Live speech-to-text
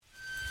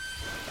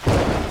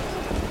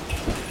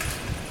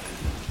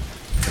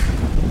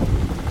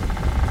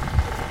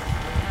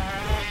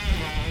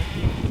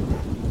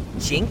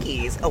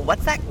Jinkies,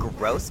 what's that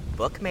gross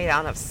book made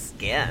out of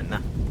skin?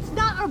 It's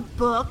not a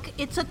book,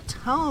 it's a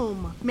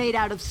tome made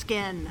out of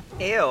skin.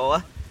 Ew.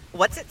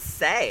 What's it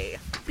say?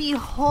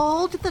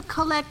 Behold the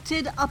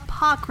collected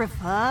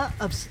apocrypha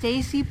of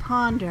Stacy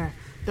Ponder,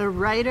 the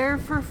writer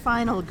for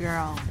Final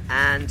Girl.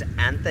 And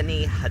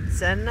Anthony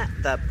Hudson,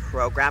 the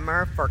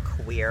programmer for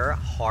Queer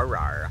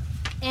Horror.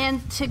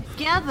 And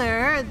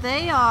together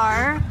they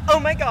are... Oh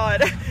my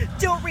god!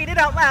 Don't read it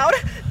out loud!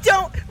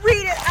 Don't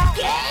read it out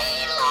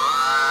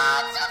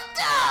Gaylords of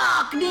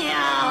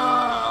Darkness!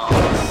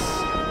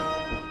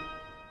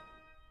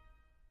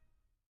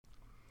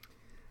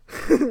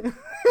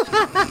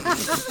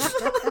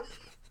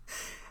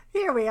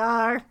 Here we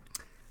are,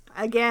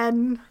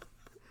 again,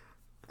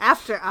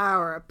 after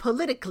our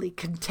politically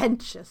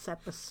contentious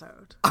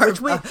episode.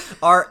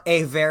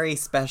 A very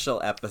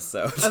special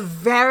episode. A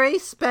very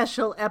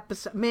special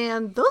episode.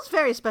 Man, those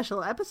very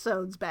special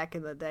episodes back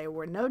in the day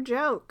were no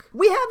joke.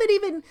 We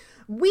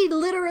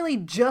literally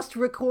just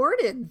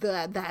recorded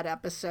that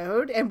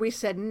episode, and we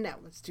said, no,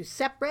 let's do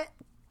separate.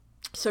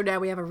 So now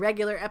we have a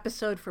regular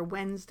episode for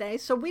Wednesday,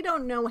 so we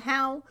don't know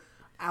how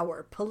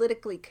our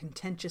politically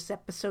contentious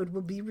episode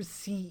will be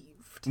received.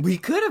 We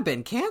could have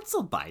been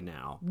canceled by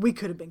now.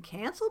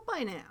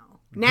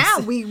 Now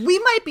we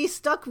might be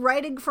stuck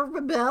writing for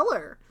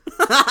Rebeller.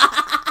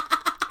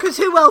 Because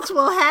who else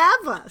will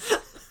have us?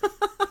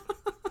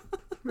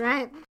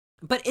 Right?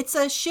 But it's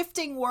a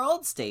shifting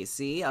world,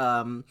 Stacey.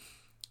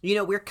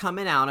 We're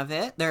coming out of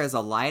it. There is a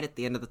light at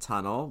the end of the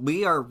tunnel.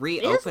 We are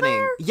reopening. Is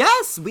there?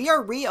 Yes, we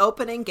are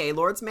reopening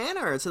Gaylord's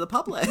Manor to the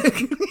public.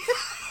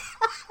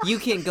 You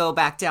can go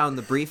back down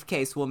the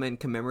Briefcase Woman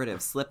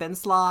commemorative slip and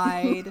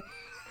slide.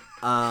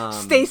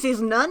 Stacey's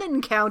Nun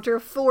Encounter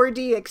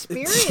 4D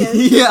experience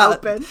is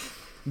open.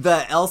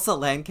 The Elsa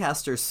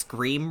Lancaster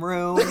Scream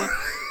Room.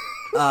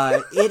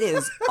 It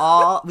is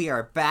all... We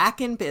are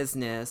back in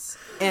business.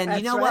 And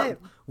That's you know right.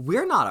 what?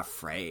 We're not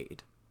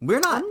afraid.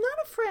 I'm not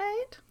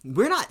afraid.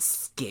 We're not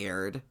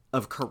scared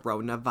of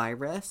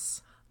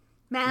coronavirus.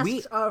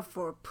 Masks are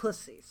for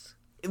pussies.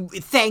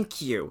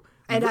 Thank you.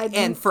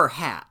 And for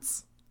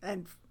hats.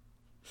 And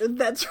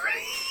that's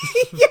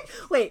right.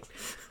 Wait.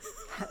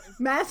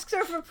 Masks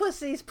are for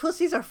pussies.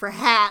 Pussies are for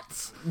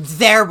hats.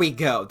 There we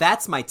go.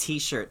 That's my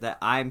t-shirt that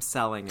I'm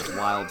selling at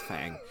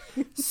Wildfang.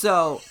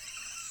 So...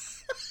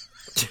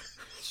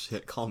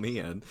 Shit, call me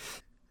in.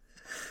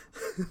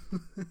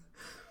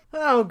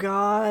 Oh,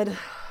 God.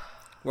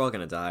 We're all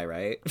gonna die,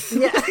 right?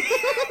 Yeah.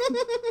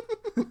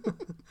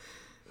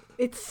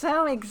 It's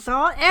so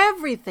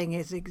everything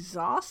is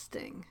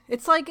exhausting.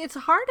 It's like, it's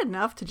hard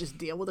enough to just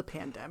deal with a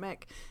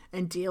pandemic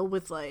and deal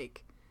with,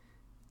 like,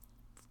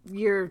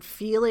 your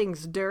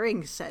feelings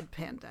during said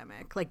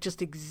pandemic. Like,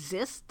 just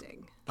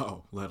existing.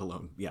 Oh, let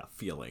alone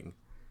feeling.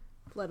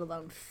 Let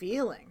alone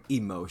feeling.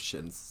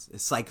 Emotions,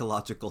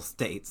 psychological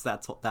states,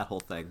 that whole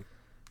thing.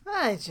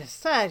 I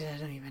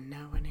don't even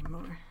know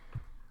anymore.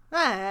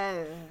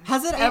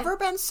 Has it ever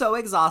been so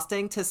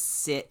exhausting to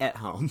sit at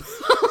home?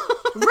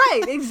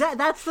 Right, exactly.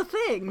 That's the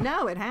thing.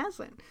 No, it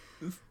hasn't.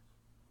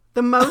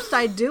 The most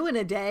I do in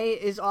a day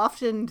is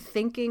often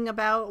thinking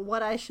about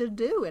what I should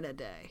do in a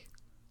day.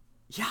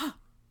 Yeah.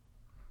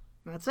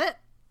 That's it.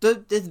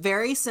 The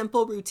very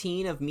simple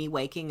routine of me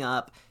waking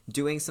up,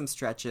 doing some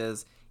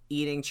stretches,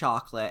 eating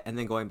chocolate, and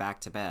then going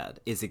back to bed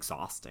is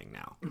exhausting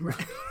now.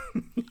 Right.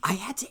 I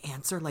had to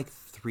answer like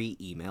 3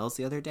 emails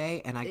the other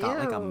day, and I got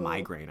like a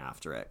migraine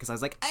after it because I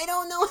was like, I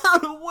don't know how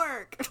to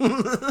work.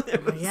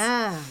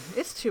 Yeah,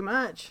 it's too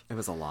much. It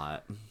was a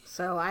lot.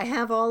 So I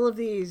have all of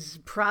these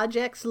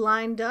projects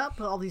lined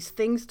up, all these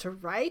things to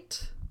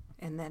write,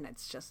 and then I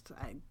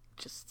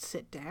just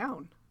sit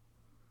down.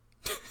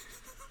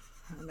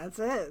 And that's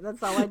it.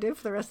 That's all I do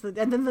for the rest of the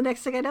day. And then the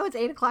next thing I know, it's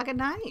 8:00 at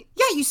night.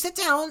 Yeah, you sit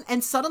down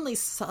and suddenly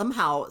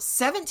somehow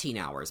 17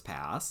 hours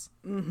pass.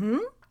 Mm-hmm.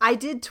 I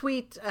did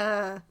tweet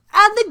at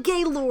the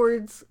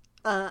Gaylords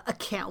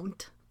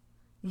account.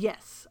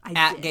 Yes, I did.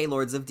 At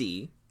Gaylords of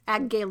D.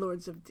 At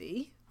Gaylords of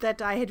D. That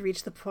I had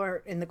reached the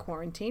part in the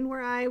quarantine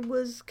where I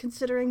was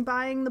considering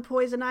buying the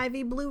Poison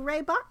Ivy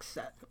Blu-ray box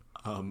set.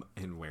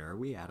 And where are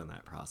we at in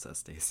that process,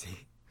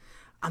 Stacey?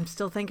 I'm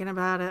still thinking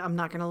about it. I'm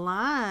not going to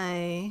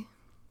lie.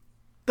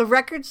 The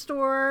record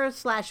store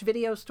 /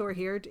 video store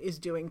here is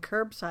doing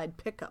curbside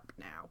pickup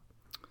now.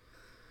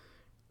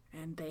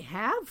 And they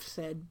have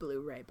said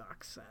Blu-ray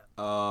box set.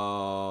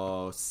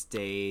 Oh,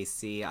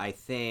 Stacey, I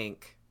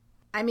think...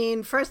 I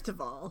mean, first of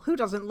all, who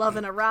doesn't love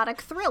an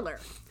erotic thriller?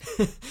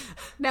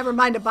 Never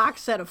mind a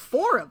box set of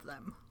 4 of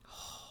them.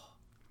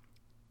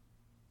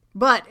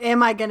 But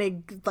am I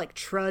going to, like,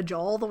 trudge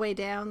all the way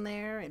down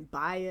there and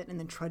buy it and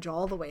then trudge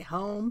all the way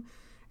home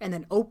and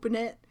then open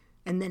it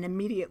and then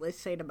immediately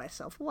say to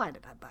myself, why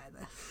did I buy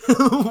this?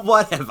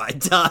 What have I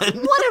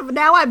done?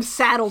 Now I'm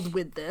saddled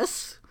with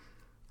this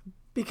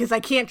because I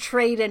can't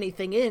trade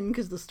anything in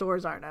because the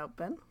stores aren't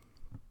open.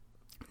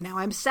 Now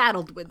I'm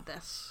saddled with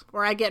this.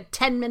 Or I get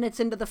 10 minutes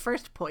into the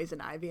first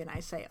Poison Ivy and I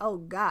say, oh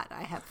God,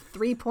 I have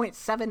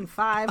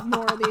 3.75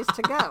 more of these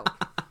to go.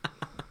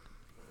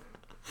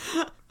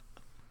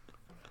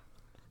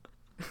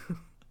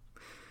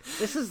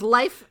 This is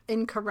life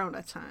in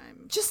Corona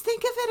time. Just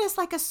think of it as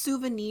like a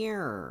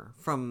souvenir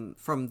from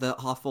the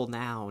awful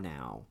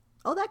now.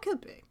 Oh, that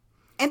could be.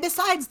 And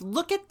besides,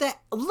 look at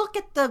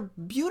the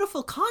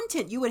beautiful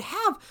content you would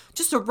have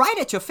just right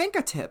at your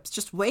fingertips,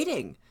 just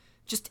waiting,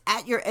 just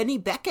at your any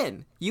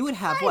beckon. You would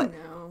have I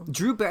know.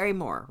 Drew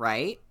Barrymore,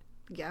 right?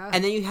 Yeah.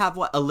 And then you have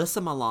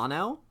Alyssa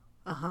Milano.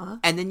 Uh-huh.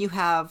 And then you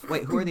have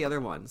who are the other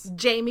ones?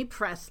 Jamie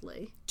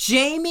Presley.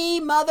 Jamie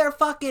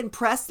motherfucking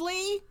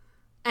Presley?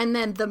 And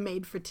then the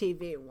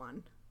made-for-TV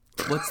one.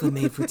 What's the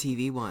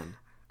made-for-TV one?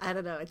 I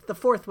don't know. It's the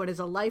fourth one is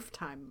a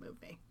Lifetime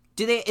movie.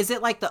 Is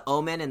it like The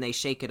Omen and they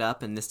shake it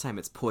up and this time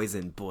it's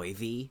Poison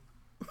Boivy?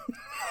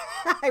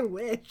 I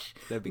wish.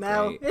 That'd be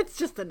no, great. It's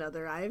just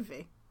another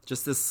Ivy.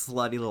 Just this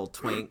slutty little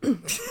twink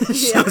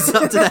shows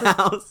up to the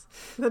house.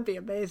 That'd be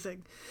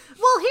amazing.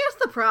 Well, here's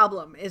the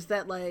problem is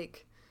that,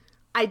 like,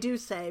 I do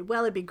say,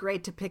 well, it'd be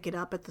great to pick it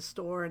up at the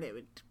store and it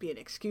would be an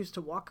excuse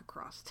to walk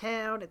across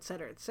town,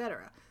 etc.,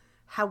 etc.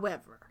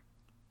 However,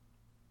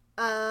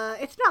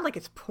 it's not like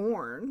it's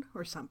porn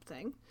or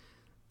something,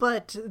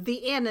 but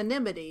the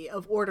anonymity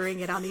of ordering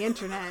it on the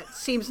internet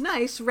seems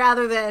nice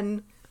rather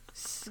than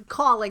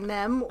calling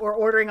them or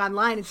ordering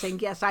online and saying,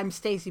 yes, I'm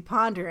Stacey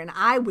Ponder and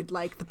I would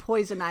like the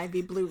Poison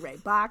Ivy Blu-ray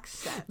box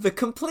set. The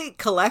complete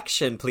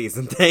collection, please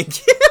and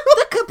thank you.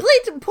 The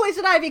complete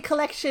Poison Ivy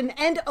collection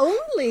and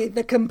only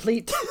the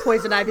complete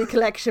Poison Ivy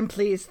collection,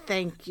 please.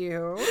 Thank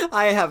you.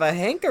 I have a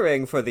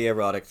hankering for the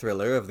erotic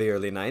thriller of the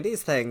early 90s,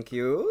 thank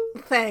you.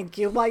 Thank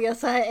you. Why,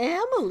 yes, I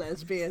am a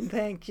lesbian,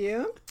 thank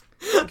you.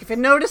 Thank you for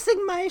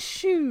noticing my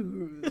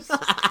shoes.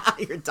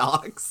 Your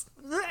dogs.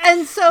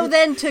 And so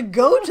then to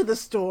go to the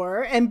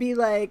store and be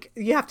like,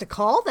 you have to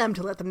call them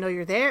to let them know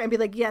you're there and be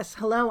like, yes,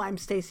 hello, I'm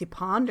Stacey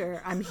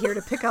Ponder. I'm here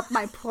to pick up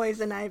my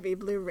Poison Ivy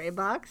Blu-ray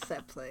box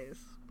set, please.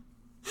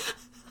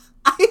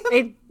 I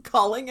am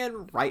calling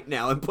in right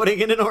now and putting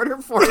in an order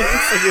for you,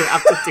 so you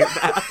have to do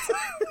that.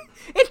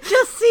 It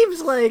just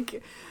seems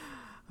like,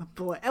 oh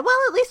boy.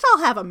 Well, at least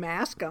I'll have a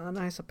mask on,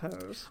 I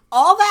suppose.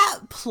 All that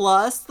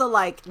plus the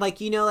like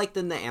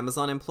then the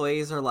Amazon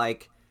employees are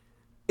like,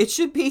 it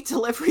should be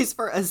deliveries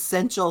for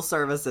essential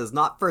services,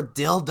 not for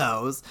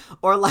dildos.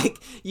 Or like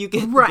you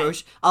get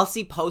right. I'll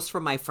see posts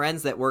from my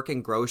friends that work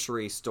in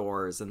grocery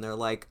stores and they're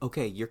like,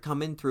 okay, you're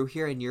coming through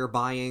here and you're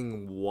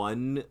buying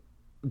one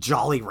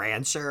Jolly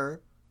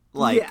Rancher.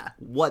 Like, yeah.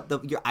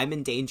 I'm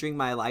endangering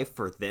my life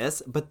for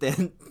this, but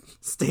then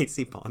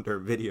Stacey Ponder,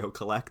 video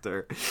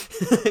collector,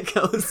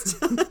 goes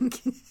to,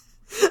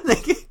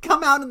 they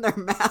come out in their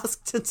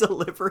mask to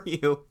deliver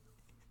you,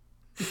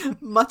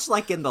 much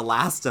like in The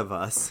Last of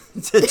Us,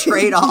 to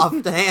trade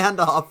off, to hand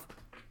off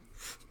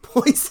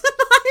Poison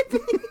Ivy,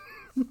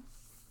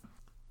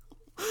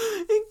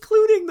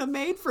 including the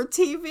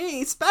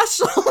made-for-TV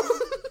special.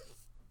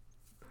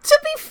 To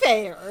be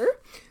fair,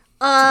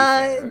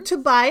 to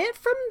buy it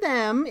from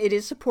them, it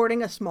is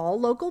supporting a small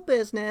local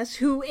business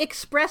who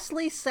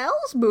expressly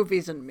sells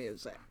movies and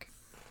music.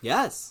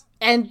 Yes.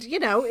 And,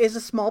 is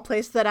a small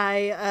place that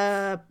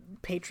I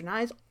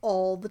patronize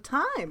all the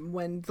time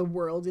when the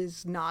world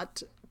is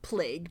not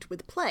plagued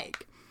with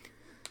plague.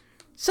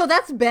 So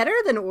that's better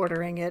than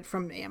ordering it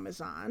from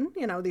Amazon,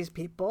 these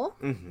people.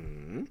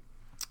 Mm-hmm.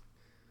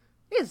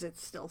 Is it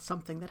still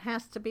something that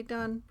has to be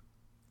done?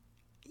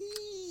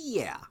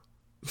 Yeah.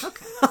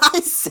 Okay. I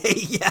say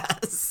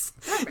yes.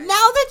 Right.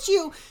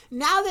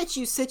 Now that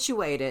you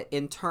situate it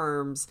in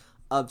terms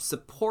of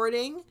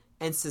supporting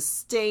and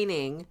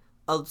sustaining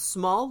a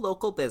small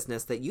local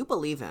business that you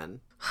believe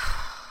in.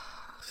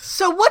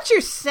 So what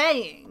you're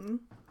saying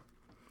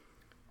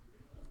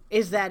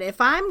is that if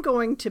I'm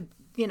going to,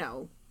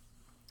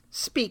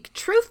 speak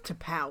truth to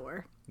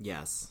power.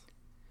 Yes.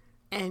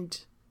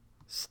 And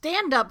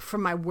stand up for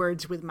my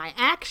words with my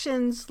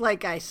actions,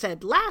 like I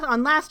said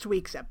on last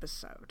week's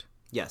episode.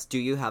 Yes. Do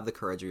you have the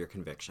courage of your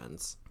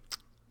convictions?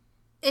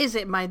 Is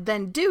it my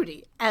then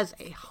duty as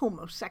a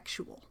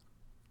homosexual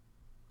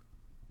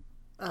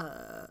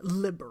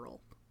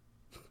liberal?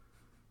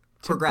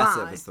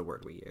 Progressive is the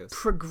word we use.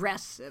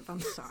 Progressive.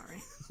 I'm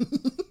sorry.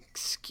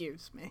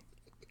 Excuse me.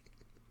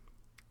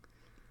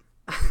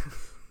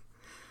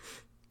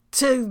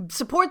 To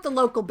support the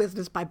local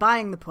business by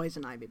buying the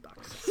Poison Ivy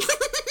box.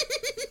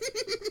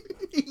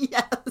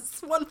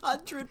 Yes,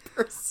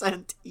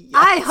 100% yes.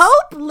 I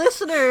hope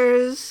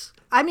listeners...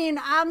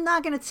 I'm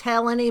not going to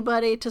tell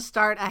anybody to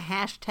start a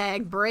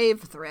hashtag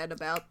brave thread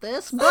about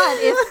this, but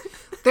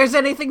if there's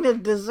anything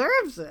that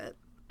deserves it,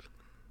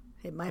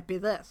 it might be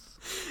this.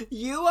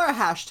 You are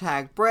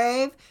hashtag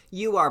brave.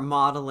 You are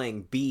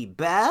modeling be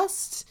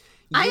best.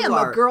 I am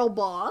a girl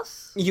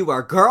boss. You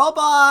are girl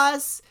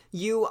boss.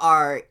 You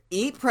are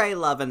eat, pray,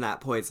 love, and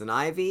that Poison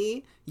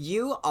Ivy.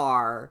 You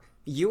are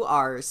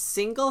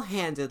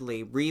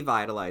single-handedly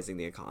revitalizing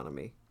the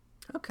economy.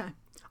 Okay.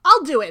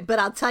 I'll do it, but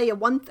I'll tell you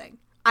one thing.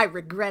 I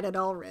regret it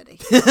already.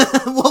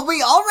 Well,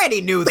 we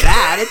already knew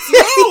that. It's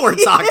you we're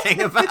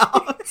talking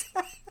about.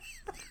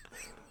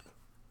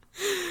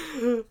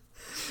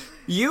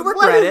 You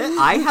regret it.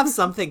 I have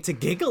something to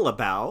giggle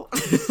about.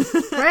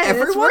 Right,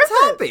 Everyone's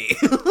happy.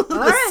 All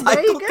right,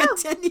 there you go.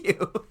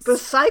 Continues. The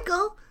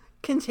cycle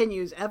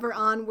continues ever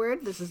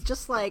onward. This is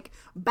just like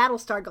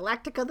Battlestar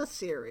Galactica, the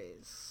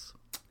series.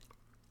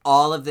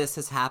 All of this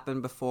has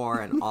happened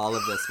before, and all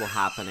of this will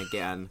happen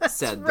again,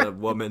 said the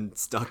woman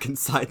stuck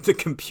inside the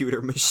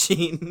computer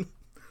machine.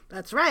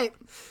 That's right.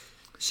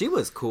 She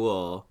was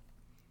cool.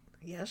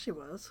 Yeah, she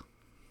was.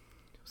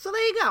 So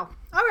there you go.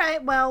 All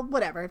right, well,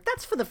 whatever.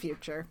 That's for the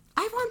future.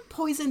 I want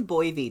Poison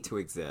Boivy to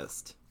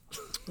exist.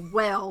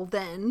 Well,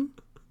 then,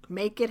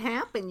 make it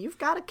happen. You've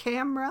got a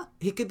camera.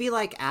 He could be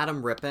like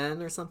Adam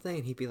Rippon or something,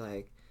 and he'd be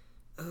like,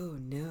 "Oh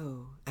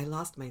no, I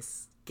lost my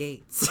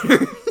skates."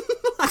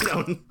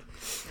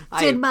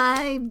 Did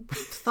my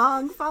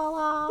thong fall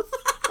off?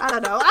 I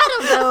don't know.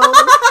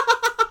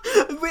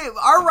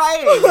 Our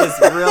writing is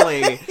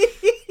really...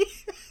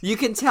 You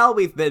can tell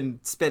we've been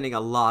spending a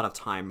lot of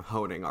time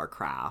honing our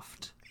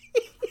craft.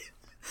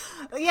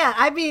 Yeah,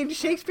 I mean,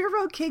 Shakespeare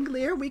wrote King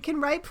Lear. We can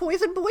write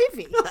Poison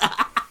Boivy.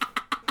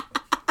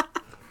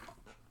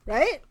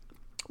 Right?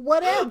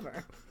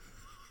 Whatever.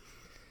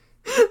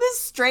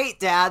 This straight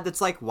dad that's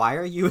like, "Why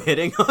are you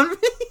hitting on me?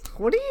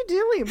 What are you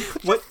doing?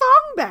 Put your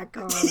thong back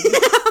on.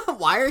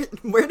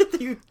 Where did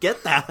you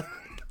get that?"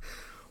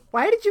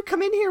 Why did you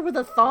come in here with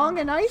a thong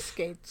and ice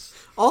skates?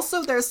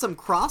 Also, there's some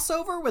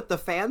crossover with the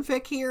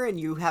fanfic here, and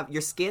you have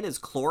your skin is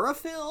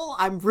chlorophyll.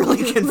 I'm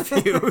really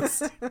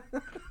confused.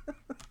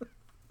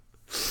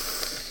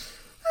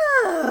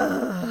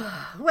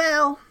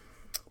 Well,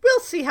 we'll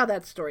see how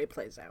that story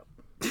plays out.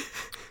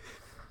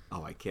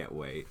 Oh, I can't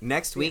wait.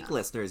 Next week,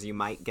 listeners, you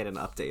might get an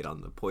update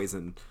on the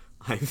Poison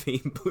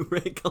Ivy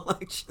Blu-ray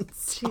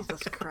collections.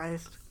 Jesus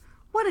Christ.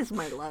 What is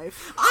my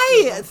life?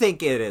 I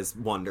think it is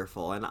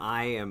wonderful, and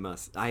I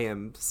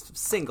am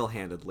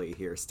single-handedly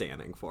here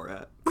standing for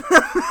it.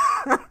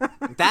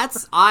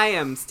 I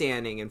am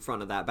standing in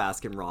front of that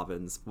Baskin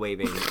Robbins,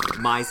 waving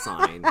my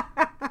sign,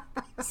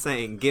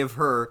 saying, "Give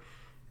her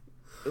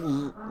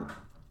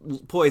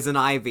poison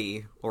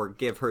ivy, or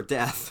give her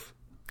death."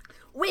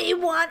 We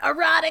want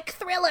erotic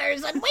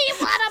thrillers, and we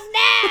want them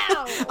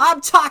now!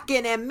 I'm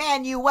talking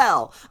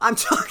Emmanuel. I'm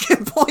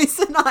talking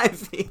poison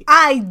ivy.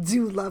 I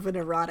do love an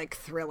erotic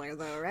thriller,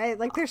 though, right?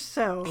 Like, they're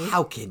so...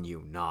 How can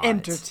you not?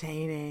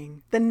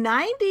 Entertaining. The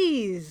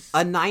 90s.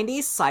 A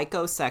 90s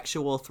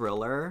psychosexual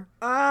thriller?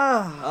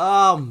 Ugh.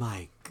 Oh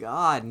my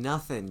god,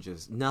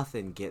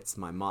 nothing gets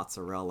my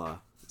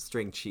mozzarella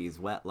string cheese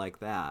wet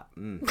like that.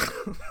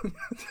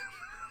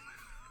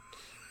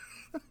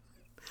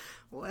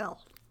 Well,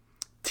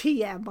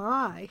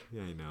 TMI.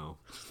 Yeah, I know.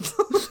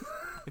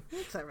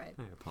 That's all right.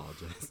 I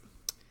apologize.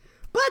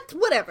 But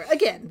whatever.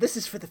 Again, this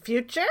is for the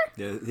future.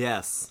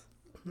 Yes.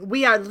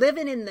 We are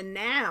living in the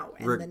now.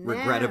 And the now,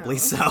 regrettably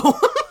so.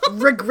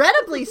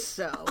 Regrettably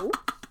so.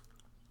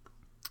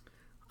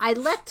 I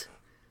let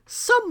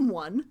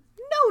someone,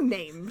 no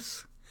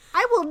names.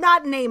 I will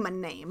not name a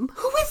name.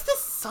 Who is this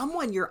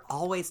someone you're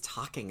always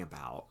talking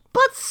about?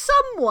 But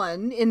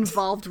someone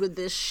involved with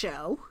this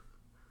show,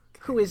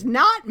 who is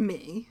not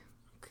me,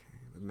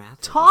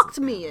 talked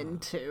me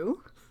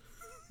into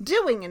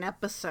doing an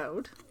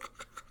episode.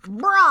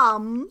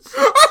 Brahms,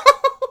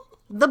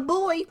 The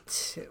Boy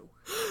 2.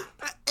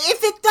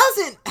 If it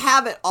doesn't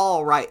have it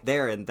all right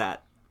there in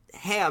that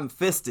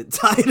ham-fisted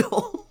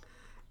title.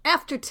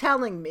 After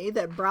telling me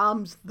that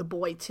Brahms, The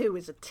Boy 2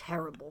 is a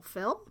terrible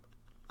film.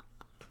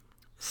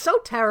 So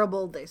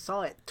terrible they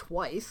saw it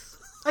twice.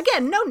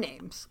 Again, no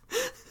names.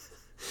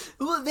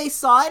 Well, they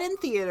saw it in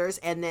theaters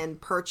and then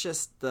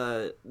purchased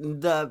the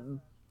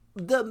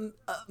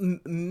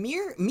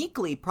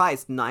meekly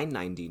priced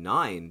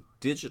 $9.99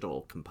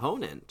 digital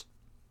component.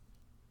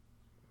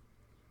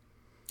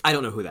 I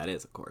don't know who that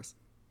is, of course.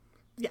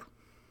 Yeah.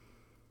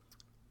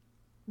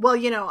 Well,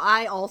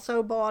 I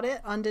also bought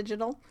it on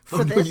digital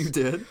for this. Oh, you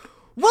did?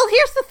 Well,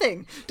 here's the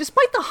thing.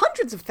 Despite the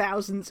hundreds of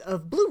thousands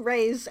of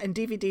Blu-rays and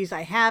DVDs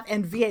I have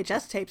and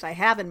VHS tapes I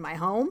have in my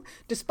home,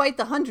 despite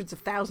the hundreds of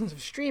thousands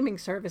of streaming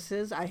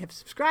services I have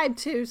subscribed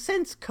to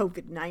since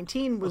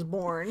COVID-19 was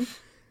born,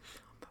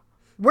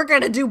 we're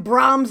going to do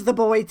Brahms the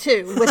Boy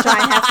 2, which I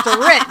have to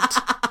rent.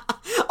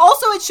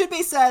 Also, it should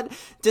be said,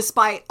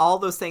 despite all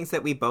those things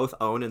that we both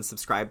own and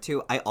subscribe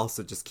to, I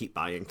also just keep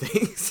buying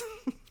things.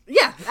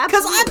 Yeah, absolutely.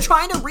 Because I'm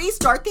trying to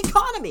restart the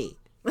economy.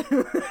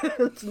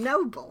 It's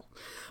noble.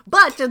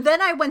 But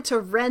then I went to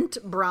rent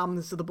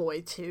Brahms the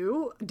Boy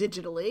 2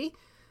 digitally,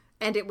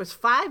 and it was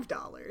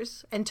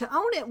 $5, and to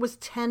own it was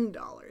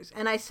 $10.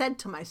 And I said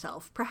to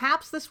myself,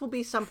 perhaps this will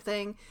be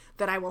something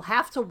that I will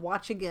have to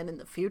watch again in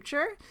the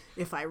future.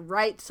 If I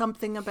write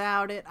something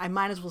about it, I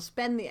might as well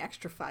spend the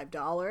extra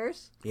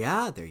 $5.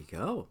 Yeah, there you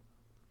go.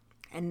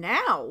 And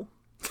now,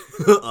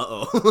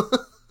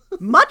 uh-oh.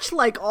 much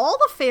like all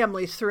the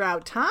families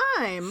throughout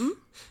time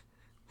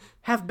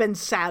have been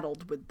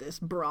saddled with this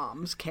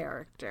Brahms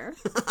character,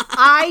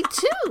 I,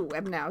 too,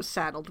 am now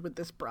saddled with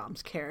this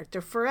Brahms character,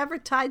 forever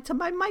tied to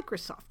my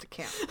Microsoft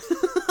account.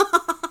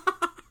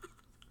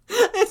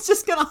 It's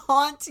just going to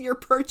haunt your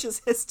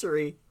purchase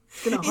history.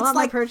 It's going to haunt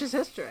my purchase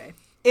history.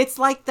 It's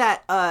like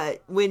that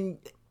when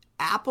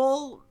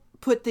Apple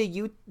put the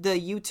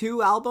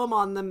U2 album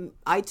on the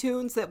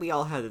iTunes that we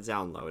all had to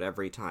download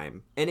every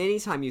time. And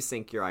anytime you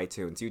sync your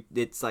iTunes,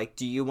 it's like,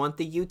 do you want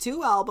the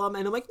U2 album?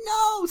 And I'm like,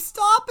 no,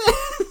 stop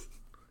it.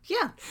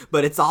 Yeah.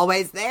 But it's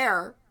always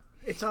there.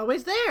 It's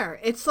always there.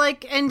 It's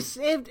like, and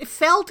it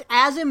felt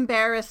as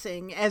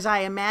embarrassing as I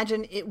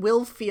imagine it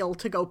will feel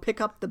to go pick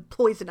up the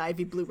Poison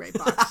Ivy Blu-ray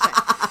box set.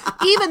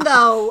 Even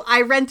though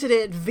I rented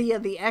it via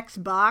the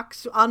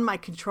Xbox on my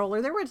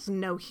controller, there was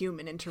no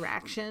human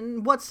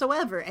interaction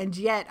whatsoever. And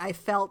yet I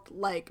felt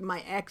like my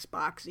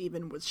Xbox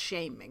even was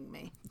shaming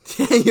me.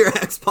 Your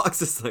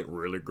Xbox is like,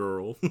 really,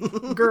 girl?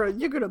 Girl,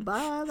 you're going to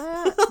buy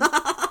that?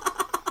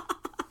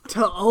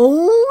 To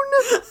own?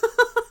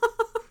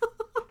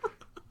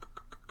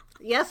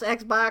 Yes,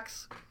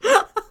 Xbox.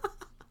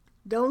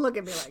 Don't look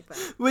at me like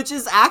that. Which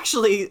is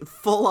actually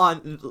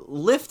full-on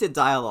lifted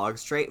dialogue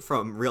straight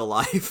from real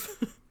life.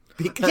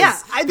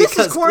 Because this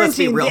is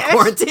quarantine. Let's be real,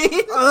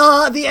 quarantine.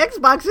 The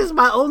Xbox is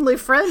my only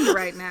friend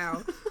right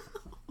now.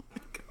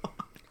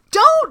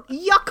 Don't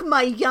yuck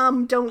my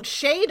yum. Don't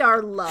shade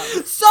our love.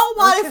 So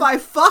what if I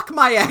fuck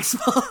my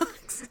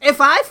Xbox? If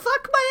I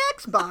fuck my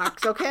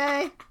Xbox,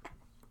 okay?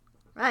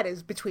 That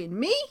is between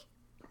me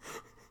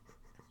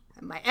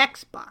and my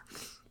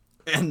Xbox.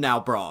 And now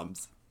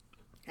Brahms.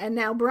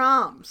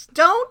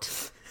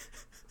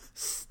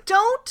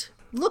 Don't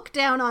look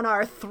down on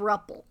our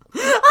thruple.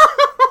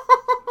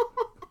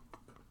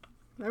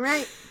 All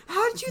right?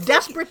 How did you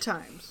Desperate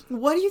times.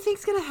 What do you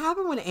think's going to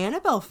happen when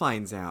Annabelle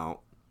finds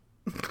out?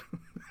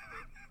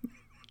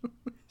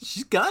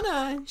 She's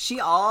gonna. She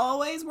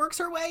always works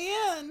her way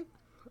in.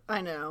 I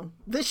know.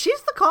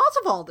 She's the cause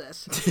of all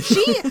this.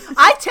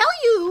 I tell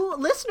you,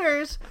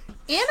 listeners,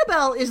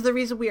 Annabelle is the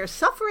reason we are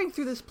suffering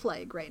through this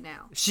plague right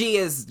now. She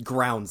is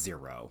ground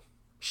zero.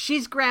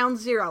 She's ground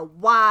zero.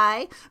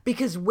 Why?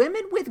 Because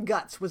Women with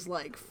Guts was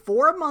like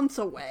 4 months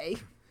away,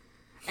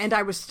 and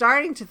I was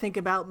starting to think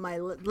about my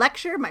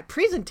lecture, my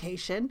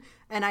presentation,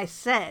 and I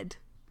said,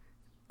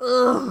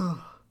 ugh,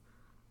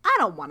 I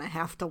don't want to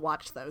have to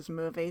watch those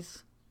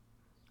movies.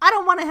 I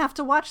don't want to have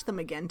to watch them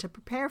again to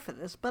prepare for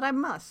this, but I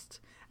must.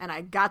 And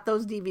I got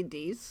those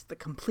DVDs, the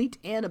complete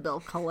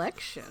Annabelle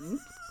collection.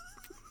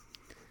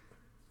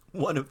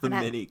 One of the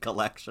many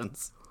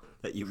collections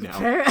that you now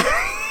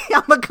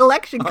I'm a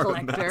collection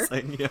collector.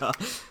 Amassing, yeah.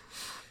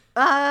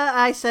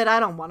 I said, I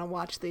don't want to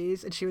watch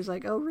these. And she was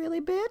like, oh,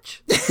 really, bitch?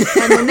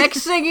 And the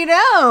next thing you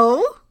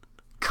know,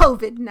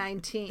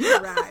 COVID-19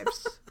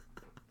 arrives.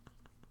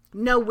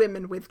 No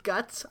Women with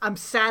Guts. I'm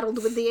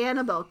saddled with the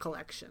Annabelle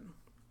collection.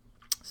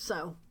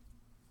 So,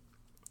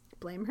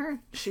 blame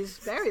her. She's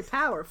very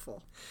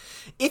powerful.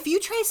 If you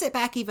trace it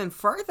back even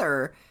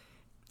further,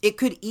 it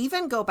could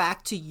even go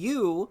back to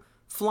you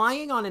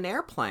flying on an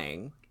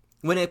airplane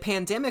when a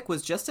pandemic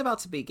was just about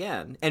to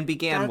begin. And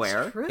began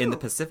where? True. In the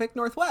Pacific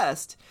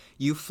Northwest.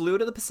 You flew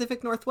to the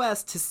Pacific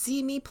Northwest to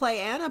see me play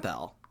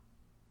Annabelle.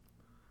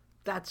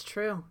 That's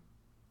true.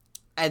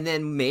 And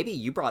then maybe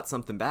you brought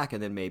something back,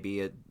 and then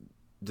maybe it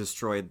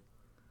destroyed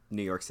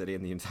New York City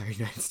and the entire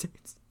United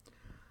States.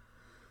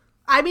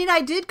 I mean,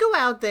 I did go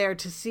out there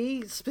to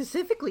see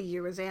specifically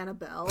you as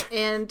Annabelle,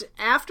 and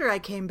after I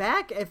came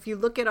back, if you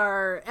look at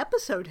our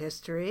episode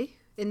history,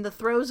 in the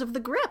throes of the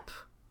grip,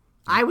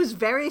 I was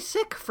very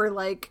sick for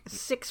like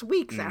 6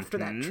 weeks after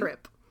that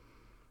trip.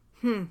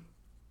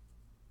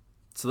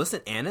 So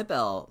listen,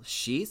 Annabelle,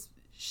 she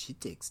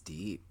digs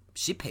deep.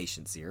 She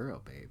patient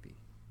zero, baby.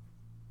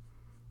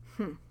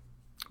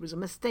 It was a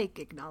mistake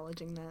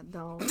acknowledging that,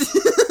 though.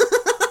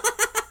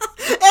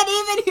 And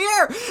even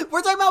here,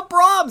 we're talking about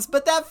Brahms,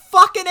 but that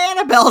fucking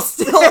Annabelle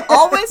still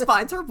always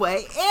finds her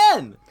way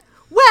in.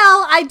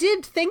 Well, I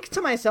did think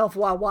to myself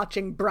while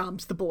watching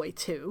Brahms the Boy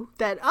 2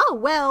 that, oh,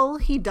 well,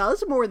 he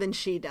does more than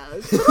she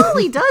does. But all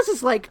he does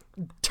is, like,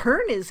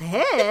 turn his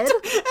head.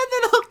 And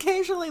then he'll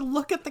occasionally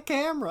look at the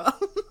camera.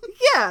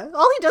 Yeah,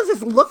 all he does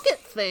is look at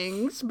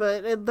things,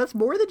 but that's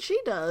more than she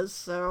does,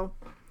 so...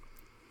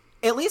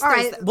 At least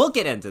we'll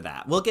get into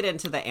that. We'll get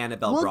into the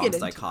Annabelle-Brahms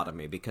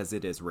dichotomy because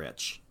it is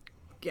rich.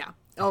 Yeah.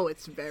 Oh,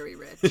 it's very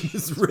rich.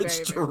 It's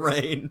rich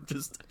terrain. Rich.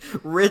 Just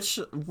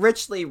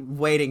richly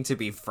waiting to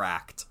be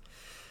fracked.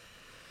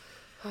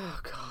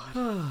 Oh,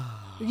 God.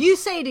 You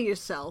say to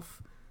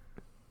yourself,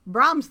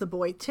 Brahms the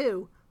Boy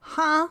 2,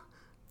 huh?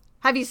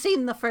 Have you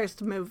seen the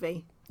first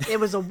movie?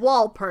 It was a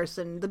wall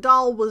person. The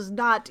doll was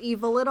not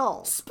evil at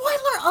all.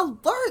 Spoiler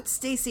alert,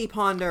 Stacey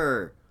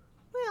Ponder!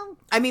 Well,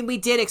 I mean, we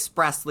did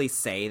expressly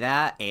say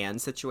that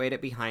and situate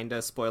it behind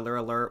a spoiler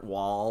alert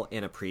wall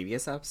in a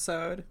previous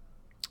episode.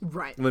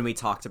 right. When we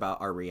talked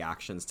about our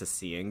reactions to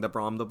seeing the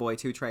Brahm the Boy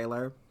 2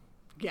 trailer.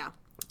 Yeah.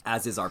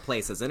 As is our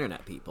place as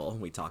internet people.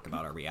 We talk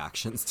about our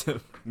reactions to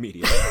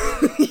media.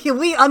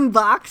 We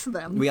unbox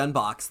them. We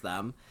unbox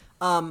them.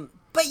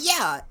 But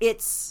yeah,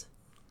 it's...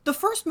 The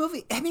first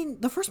movie,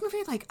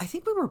 like, I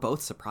think we were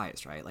both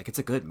surprised, right? Like, it's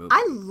a good movie.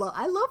 I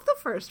love the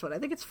first one. I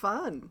think it's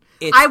fun.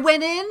 I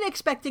went in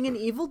expecting an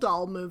evil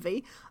doll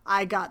movie.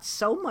 I got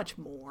so much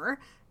more.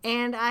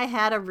 and I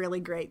had a really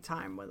great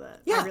time with it.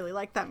 Yeah. I really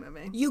liked that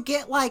movie. You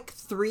get like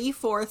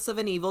 3/4 of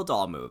an evil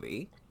doll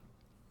movie,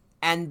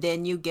 and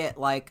then you get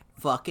like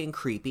fucking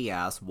creepy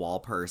ass wall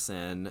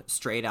person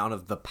straight out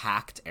of the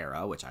Pact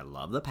era, which I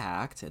love the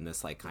Pact, and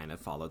this like kind of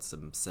followed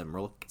some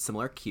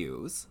similar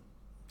cues.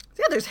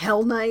 Yeah, there's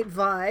Hell Knight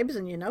vibes,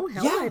 and Hell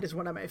Knight is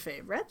one of my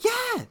favorites.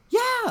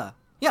 Yeah.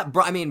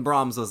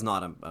 Brahms was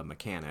not a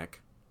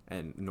mechanic,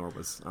 and nor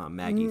was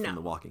Maggie from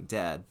The Walking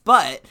Dead,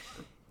 but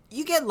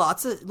you get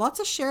lots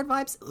of shared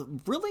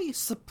vibes. Really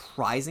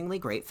surprisingly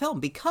great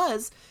film,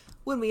 because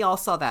when we all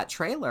saw that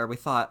trailer, we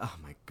thought, oh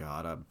my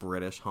god, a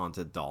British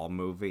haunted doll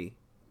movie.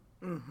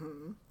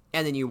 Mm-hmm.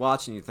 And then you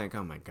watch and you think,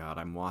 oh my god,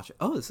 I'm watching.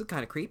 Oh, this is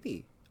kind of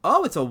creepy.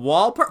 Oh, it's a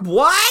wall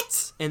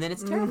what? And then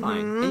it's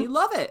terrifying, and you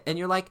love it, and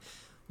you're like,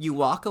 you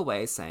walk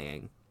away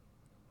saying,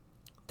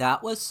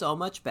 that was so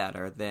much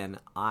better than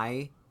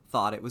I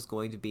thought it was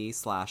going to be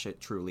 /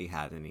 it truly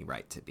had any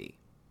right to be.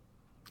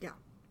 Yeah.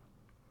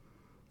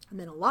 And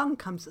then along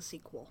comes the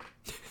sequel.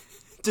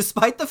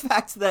 Despite the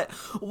fact that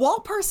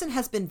Wallperson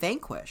has been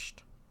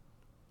vanquished.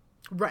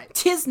 Right.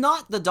 'Tis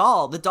not the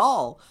doll. The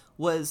doll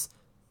was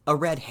a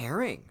red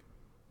herring.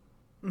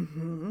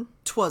 Mm-hmm.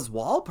 'Twas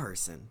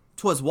Wallperson.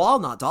 'Twas Wall,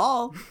 not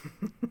doll.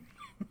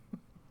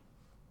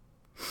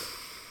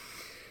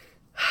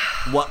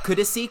 What could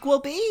a sequel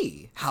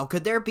be? How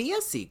could there be a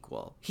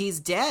sequel?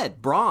 He's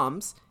dead.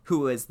 Brahms,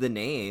 who is the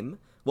name,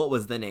 what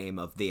was the name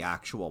of the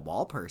actual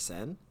wall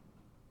person,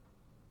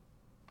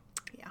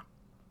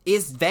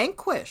 is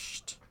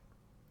vanquished.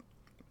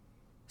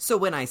 So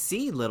when I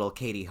see little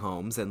Katie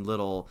Holmes and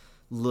little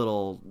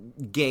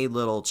gay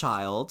little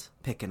child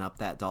picking up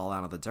that doll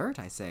out of the dirt,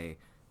 I say,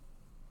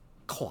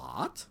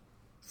 what?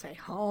 Say,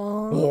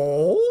 home.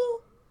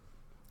 Oh?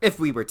 If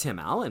we were Tim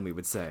Allen, we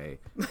would say,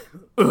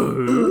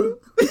 I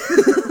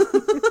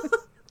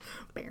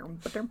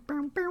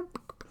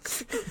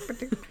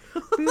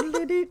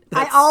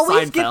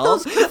always get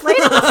those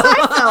conflated with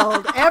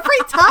Seinfeld every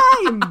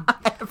time.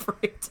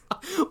 Every time.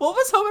 What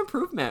was Home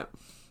Improvement?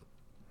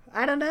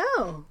 I don't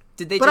know.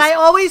 Did they? But I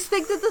always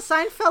think that the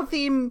Seinfeld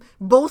theme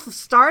both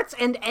starts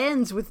and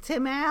ends with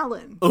Tim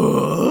Allen.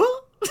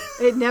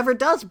 It never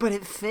does, but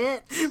it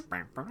fits.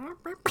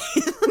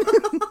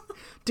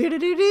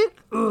 Do-do-do-do.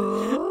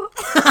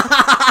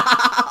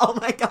 Oh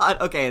my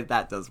god. Okay,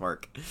 that does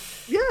work.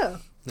 Yeah.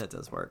 That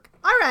does work.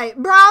 All right,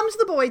 Brahms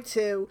the Boy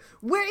 2.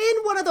 We're in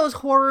one of those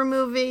horror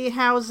movie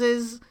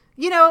houses.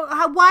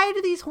 Why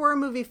do these horror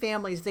movie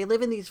families, they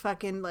live in these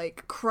fucking,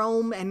 like,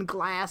 chrome and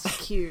glass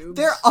cubes?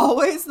 They're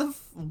always the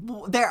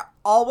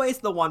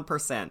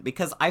 1%,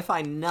 because I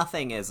find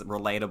nothing as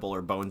relatable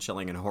or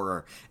bone-chilling in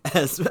horror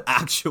as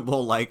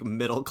actual, like,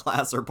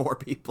 middle-class or poor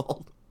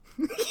people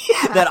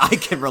that I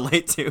can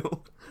relate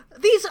to.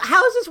 These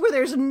houses where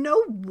there's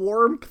no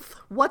warmth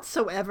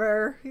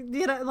whatsoever,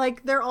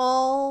 they're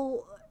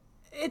all...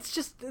 It's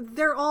just,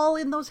 they're all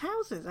in those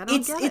houses. I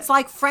don't get it. It's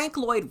like Frank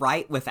Lloyd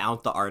Wright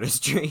without the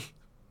artistry.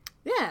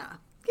 Yeah.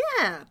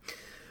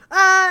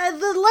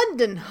 The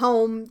London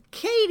home,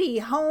 Katie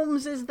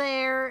Holmes is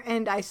there,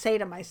 and I say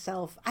to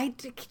myself, I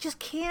just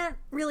can't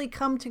really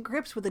come to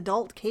grips with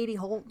adult Katie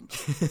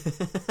Holmes.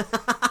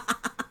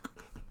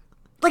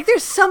 Like,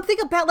 there's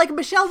something about, like,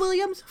 Michelle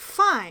Williams,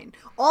 fine.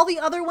 All the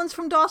other ones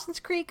from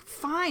Dawson's Creek,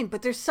 fine.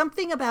 But there's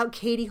something about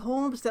Katie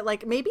Holmes that,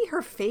 like, maybe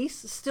her face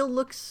still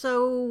looks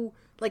so...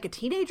 like a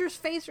teenager's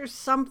face or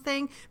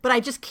something, but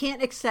I just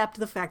can't accept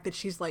the fact that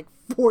she's like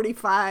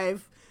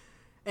 45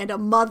 and a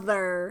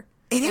mother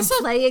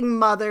playing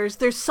mothers.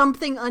 There's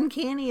something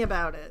uncanny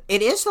about it.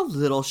 It is a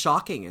little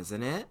shocking,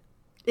 isn't it?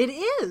 It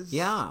is.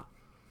 Yeah.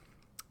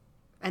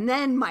 And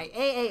then my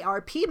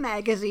AARP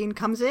magazine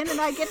comes in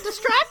and I get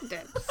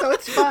distracted. So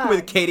it's fine.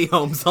 With Katie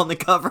Holmes on the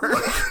cover.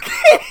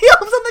 Katie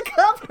Holmes on the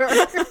cover.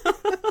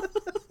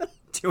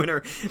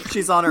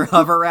 She's on her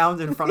hover round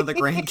in front of the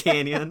Grand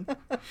Canyon.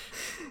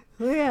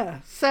 Yeah.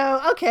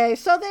 So, okay.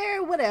 So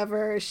there,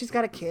 whatever. She's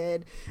got a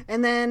kid.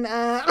 And then,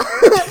 late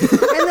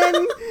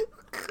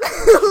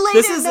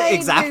this at is night,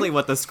 exactly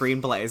what the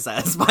screenplay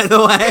says, by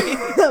the way.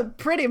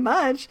 Pretty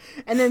much.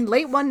 And then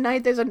late one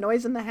night, there's a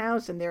noise in the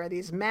house, and there are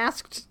these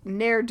masked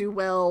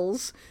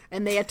ne'er-do-wells,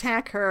 and they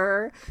attack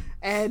her,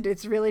 and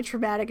it's really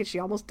traumatic, and she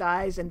almost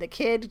dies, and the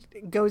kid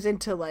goes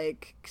into,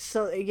 like,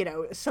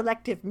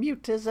 selective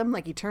mutism,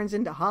 like he turns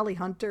into Holly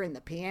Hunter in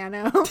the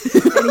piano,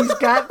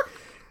 and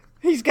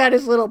he's got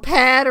his little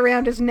pad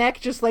around his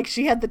neck, just like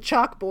she had the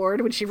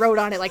chalkboard when she wrote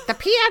on it, like, the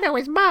piano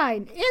is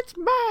mine. It's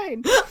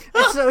mine.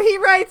 And so he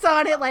writes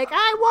on it, like,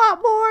 I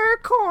want more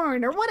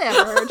corn or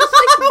whatever. Just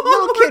like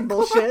little kid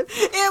bullshit.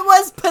 It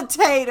was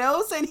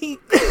potatoes, and he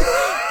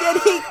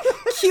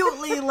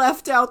cutely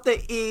left out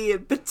the E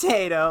in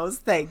potatoes.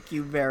 Thank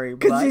you very much.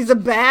 Because he's a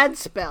bad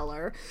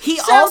speller. He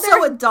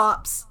also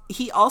adopts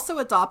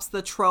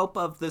the trope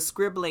of the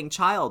scribbling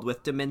child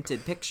with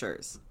demented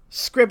pictures.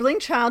 Scribbling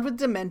child with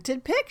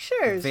demented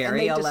pictures.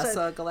 Very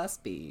Alessa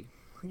Gillespie.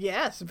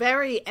 Yes,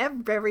 very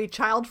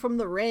child from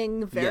the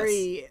Ring.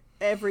 Very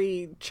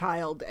every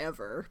child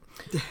ever.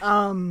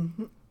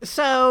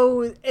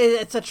 So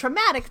it's a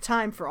traumatic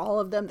time for all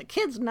of them. The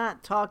kid's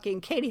not talking.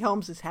 Katie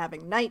Holmes is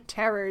having night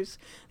terrors.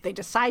 They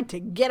decide to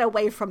get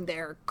away from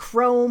their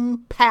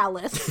chrome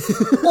palace.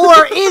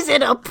 Or is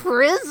it a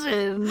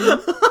prison?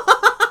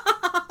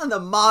 The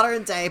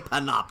modern day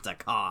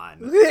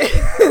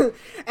panopticon.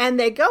 And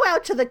they go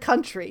out to the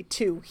country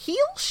to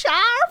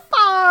Hillshire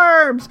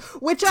Farms,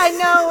 which I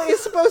know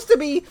is supposed to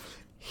be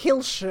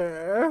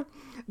Hillshire,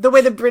 the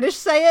way the British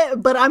say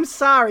it, but I'm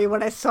sorry,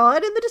 when I saw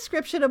it in the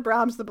description of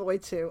Brahms the Boy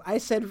 2, I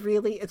said,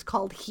 really, it's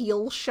called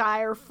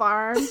Hillshire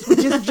Farms, which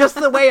is just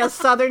the way a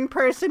southern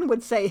person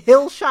would say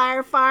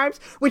Hillshire Farms,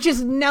 which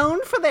is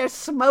known for their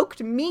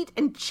smoked meat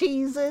and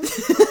cheeses.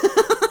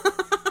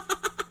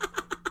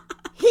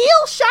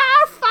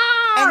 Hillshire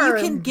Farms! And you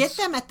can get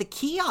them at the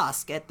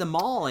kiosk at the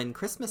mall in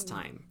Christmas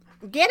time.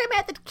 Get them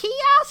at the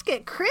kiosk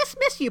at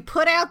Christmas. You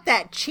put out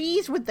that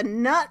cheese with the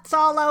nuts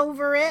all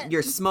over it.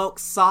 Your smoked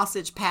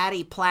sausage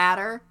patty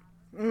platter.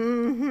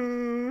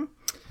 Mm-hmm.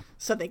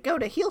 So they go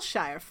to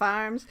Hillshire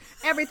Farms.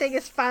 Everything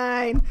is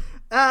fine.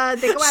 They go out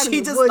in the woods. She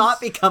does not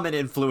become an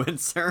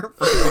influencer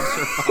for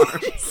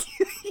Hillshire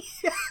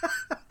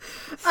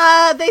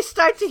Farms. They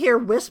start to hear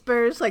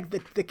whispers like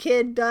the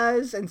kid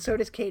does, and so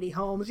does Katie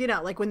Holmes. You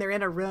know, like when they're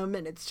in a room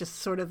and it's just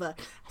sort of a...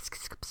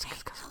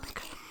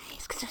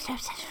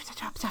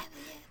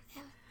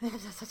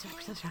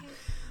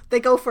 They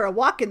go for a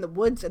walk in the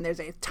woods, and there's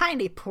a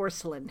tiny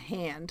porcelain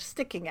hand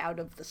sticking out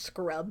of the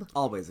scrub.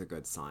 Always a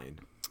good sign.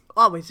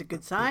 Always a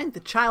good sign. The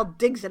child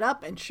digs it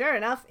up, and sure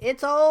enough,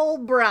 it's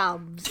old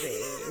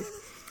Brahmsy.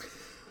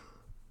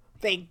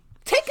 They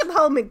take him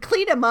home and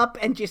clean him up,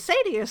 and you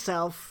say to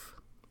yourself,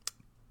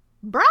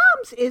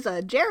 Brahms is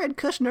a Jared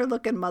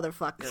Kushner-looking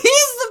motherfucker. He's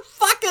the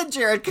fucking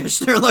Jared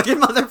Kushner-looking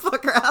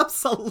motherfucker,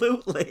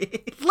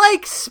 absolutely.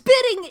 Like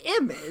spitting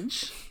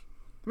image,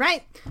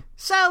 right?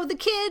 So the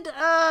kid,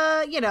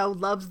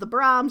 loves the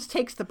Brahms,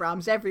 takes the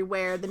Brahms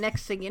everywhere. The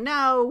next thing you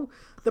know,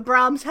 the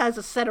Brahms has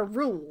a set of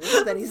rules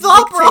that he's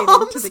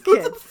dictating to the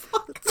kid.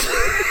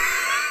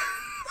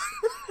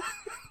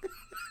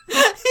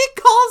 He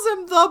calls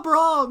him the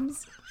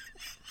Brahms.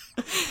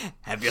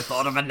 Have you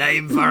thought of a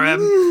name for him?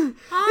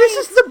 This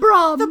is the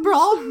Brahms. The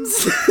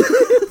Brahms.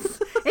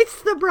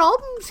 It's the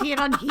Brahms here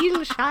on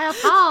Hillshire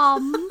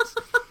Farms.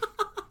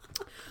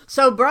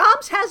 So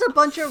Brahms has a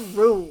bunch of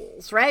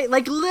rules, right?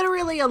 Like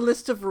literally a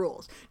list of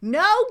rules.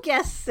 No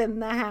guests in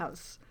the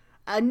house.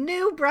 A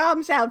new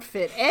Brahms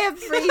outfit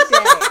every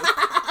day.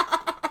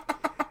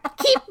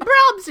 Keep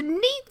Brahms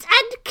neat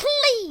and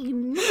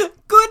clean.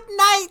 Good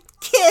night,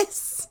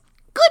 kiss.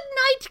 Good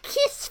night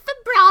kiss for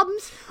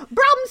Brahms.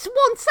 Brahms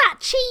wants that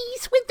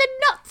cheese with the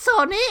nuts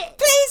on it.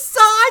 Please,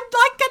 sir, I'd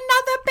like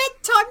another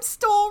bedtime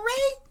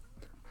story.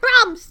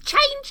 Brahms,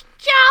 change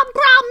jam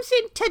Brahms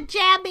into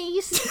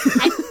jammies.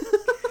 And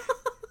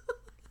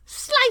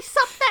slice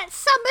up that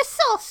summer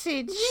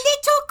sausage.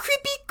 Little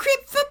cribby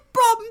crib for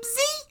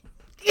Brahmsy.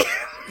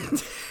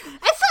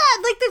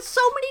 There's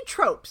so many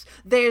tropes.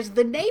 There's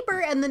the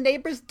neighbor and the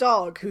neighbor's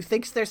dog who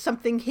thinks there's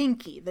something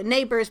hinky. The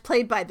neighbor is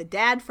played by the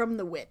dad from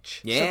The Witch.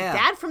 Yeah. So the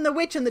dad from The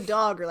Witch and the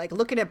dog are like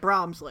looking at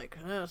Brahms like,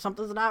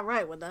 something's not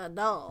right with that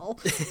doll.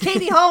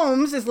 Katie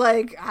Holmes is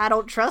like, I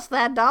don't trust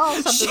that doll.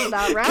 Something's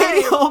not right.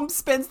 Katie Holmes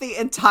spends the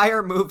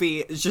entire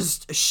movie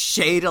just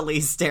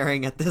shadily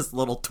staring at this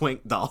little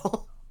twink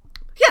doll.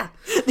 Yeah.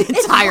 The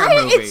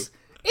entire movie.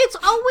 It's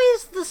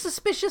always the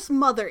suspicious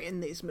mother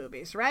in these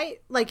movies,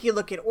 right? Like, you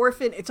look at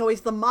Orphan, it's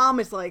always the mom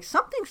is like,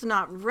 something's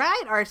not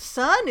right. Our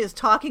son is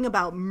talking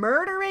about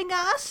murdering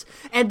us,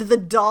 and the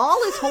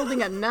doll is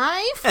holding a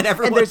knife, and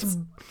there's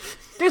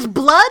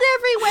blood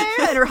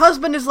everywhere, and her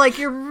husband is like,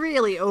 you're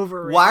really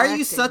overreacting. Why are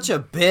you such a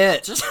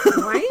bitch?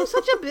 Why are you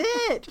such a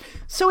bitch?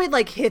 So it,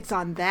 hits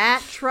on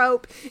that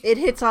trope. It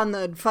hits on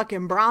the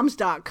fucking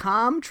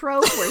Brahms.com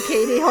trope, where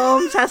Katie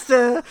Holmes has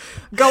to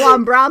go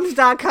on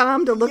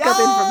Brahms.com to look up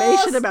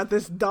information about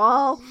this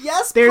doll.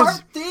 Yes,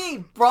 Part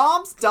D,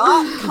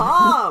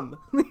 Brahms.com.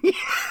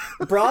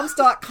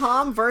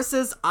 Brahms.com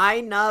versus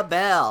Ina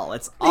Bell.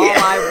 It's all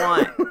I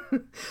want.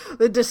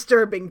 The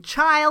disturbing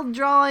child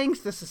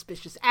drawings, the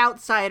suspicious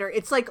outsider.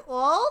 It's like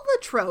all the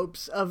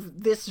tropes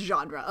of this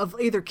genre of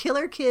either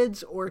killer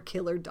kids or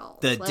killer dolls.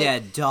 The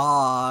dead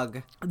dog.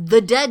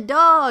 The dead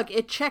dog.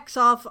 It checks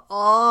off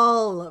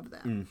all of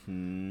them.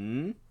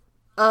 Mm-hmm.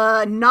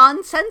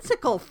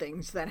 Nonsensical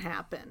things that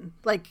happen.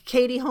 Like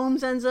Katie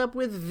Holmes ends up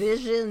with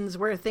visions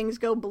where things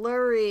go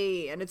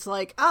blurry, and it's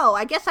like, oh,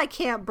 I guess I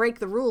can't break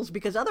the rules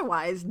because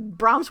otherwise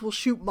Brahms will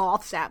shoot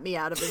moths at me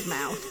out of his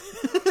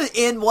mouth.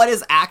 In what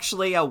is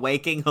actually a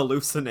waking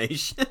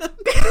hallucination.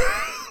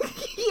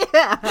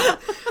 Yeah.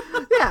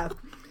 Yeah.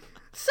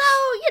 So,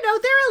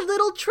 they're a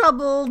little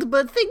troubled,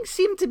 but things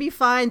seem to be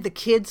fine. The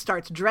kid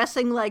starts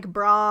dressing like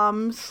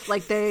Brahms.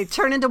 Like, they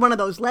turn into one of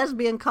those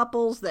lesbian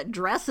couples that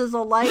dresses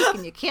alike,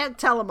 and you can't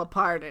tell them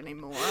apart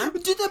anymore.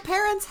 Do the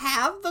parents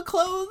have the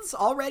clothes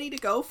all ready to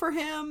go for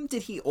him?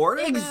 Did he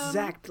order them?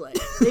 Exactly.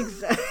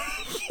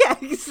 Yeah,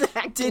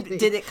 exactly.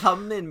 Did it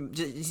come in,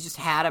 he just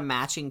had a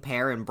matching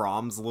pair in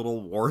Brahms'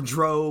 little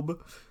wardrobe?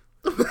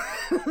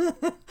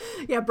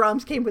 Yeah,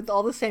 Brahms came with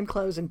all the same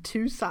clothes in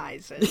 2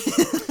 sizes.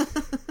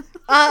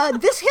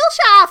 This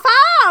Hillshire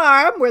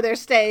Farm where they're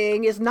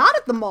staying is not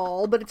at the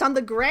mall, but it's on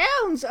the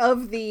grounds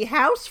of the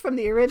house from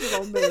the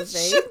original movie. It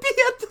should be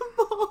at the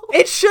mall.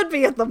 It should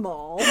be at the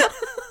mall.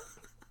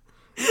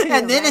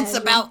 And then it's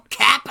about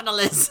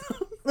capitalism.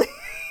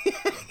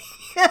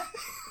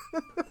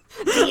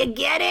 Do you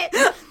get it?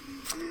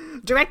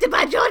 Directed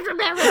by George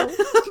Romero.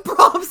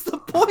 Brahms the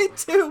Point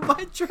 2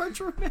 by George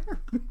Romero.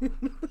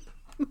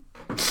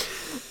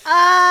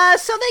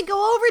 So they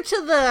go over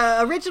to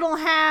the original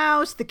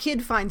house. The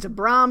kid finds a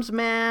Brahms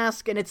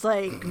mask, and it's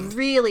like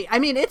really, I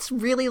mean, it's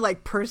really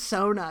like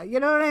Persona. You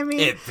know what I mean?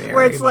 It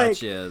very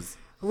much is.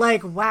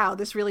 Like, wow,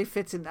 this really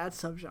fits in that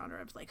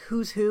subgenre of like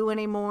who's who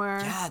anymore.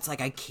 Yeah, it's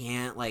like I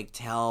can't like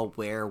tell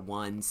where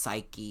one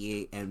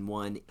psyche and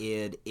one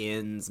id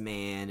ends,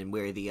 man, and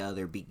where the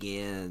other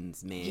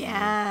begins, man.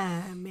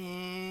 Yeah,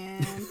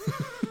 man.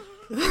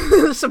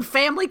 Some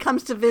family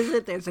comes to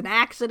visit. There's an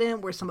accident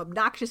where some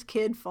obnoxious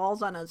kid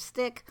falls on a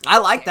stick. I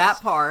like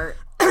that part.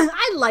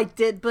 I liked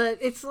it, but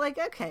it's like,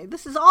 okay,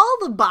 this is all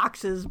the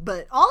boxes,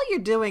 but all you're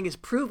doing is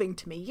proving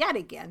to me yet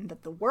again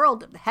that the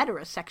world of the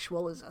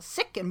heterosexual is a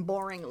sick and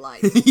boring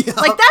life. Yeah.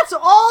 Like, that's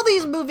all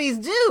these movies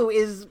do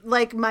is,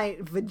 like, my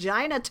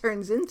vagina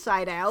turns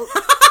inside out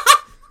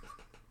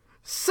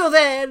so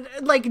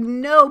that, like,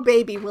 no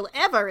baby will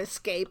ever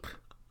escape.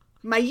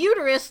 My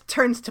uterus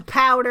turns to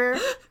powder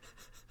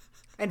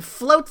and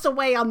floats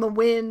away on the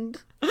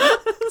wind.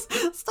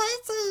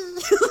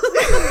 Stacey!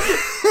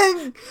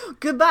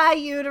 Goodbye,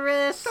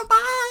 uterus.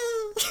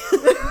 Goodbye!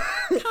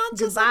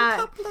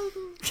 Goodbye.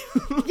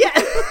 Yeah,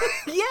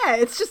 yeah.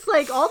 It's just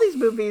like all these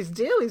movies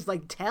do is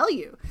like tell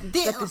you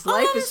that this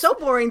life is so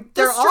boring.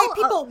 They're straight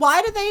people.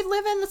 Why do they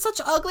live in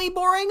such ugly,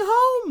 boring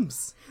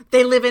homes?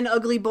 They live in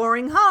ugly,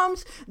 boring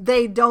homes.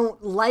 They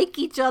don't like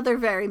each other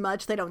very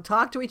much. They don't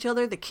talk to each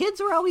other. The kids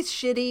are always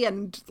shitty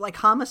and like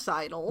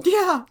homicidal.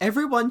 Yeah,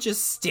 everyone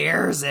just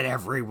stares at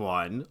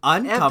everyone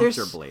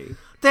uncomfortably.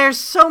 There's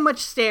so much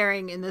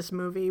staring in this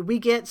movie. We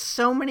get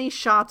so many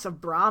shots of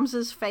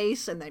Brahms's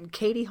face, and then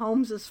Katie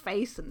Holmes's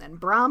face, and then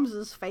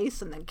Brahms's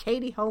face, and then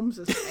Katie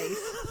Holmes's face.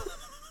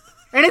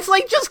 And it's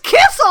like, just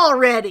kiss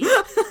already!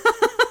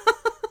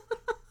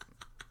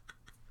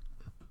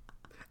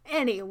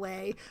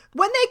 Anyway,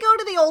 when they go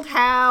to the old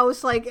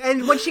house, like,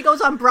 and when she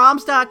goes on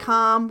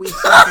Brahms.com,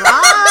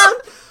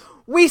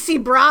 we see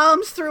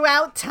Brahms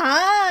throughout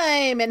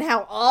time and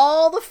how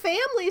all the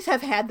families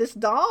have had this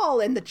doll,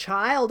 and the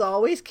child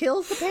always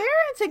kills the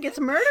parents and gets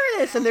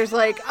murderous. And there's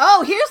like,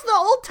 oh, here's the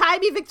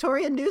old-timey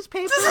Victorian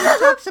newspaper that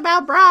talks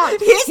about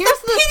Brahms. Here's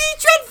the Penny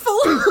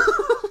Dreadful!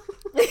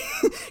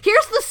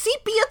 Here's the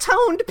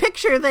sepia-toned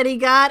picture that he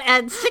got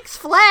at Six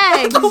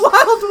Flags. The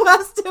Wild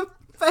West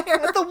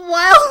Fair. At the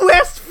Wild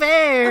West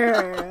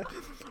Fair.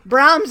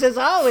 Brahms has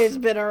always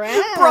been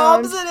around.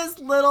 Brahms and his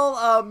little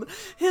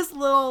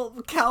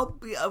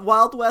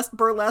Wild West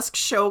burlesque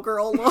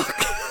showgirl look.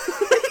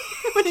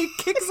 When he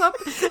kicks up,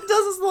 does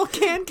his little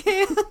can.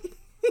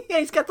 Yeah,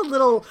 he's got the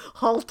little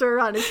halter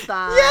on his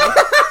thigh. Yeah.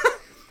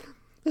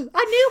 A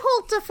new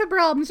halter for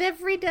Brahms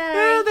every day.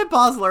 Yeah, then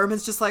Baz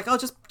Luhrmann's just like, oh,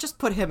 just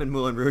put him in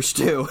Moulin Rouge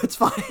too. It's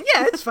fine.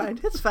 Yeah, it's fine.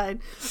 It's fine.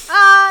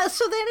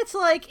 So then it's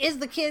like, is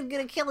the kid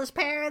gonna kill his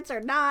parents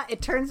or not?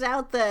 It turns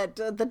out that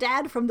the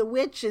dad from The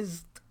Witch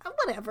is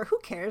whatever. Who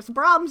cares?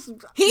 Brahms.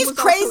 He's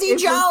Crazy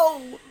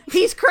Joe.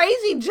 He's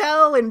Crazy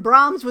Joe, and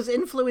Brahms was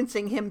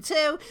influencing him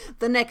too.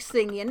 The next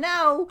thing you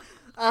know,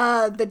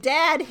 the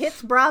dad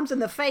hits Brahms in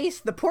the face,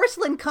 the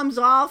porcelain comes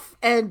off,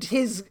 and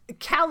his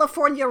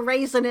California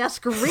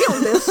raisin-esque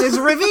realness is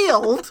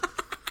revealed.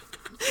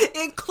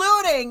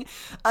 Including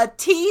an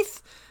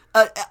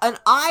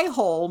eye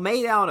hole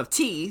made out of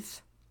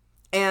teeth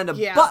and a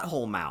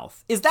butthole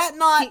mouth. Is that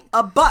not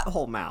a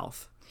butthole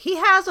mouth? He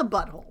has a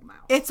butthole mouth.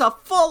 It's a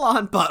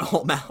full-on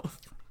butthole mouth.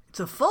 It's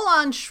a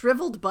full-on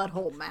shriveled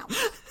butthole mouth.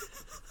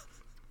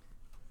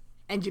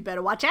 And you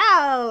better watch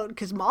out,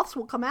 because moths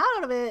will come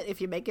out of it if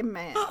you make him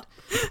mad.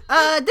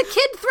 The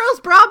kid throws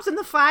Brahms in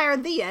the fire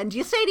in the end.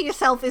 You say to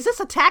yourself, is this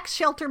a tax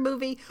shelter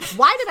movie?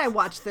 Why did I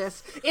watch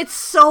this? It's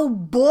so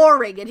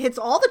boring. It hits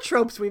all the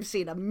tropes we've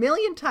seen a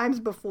million times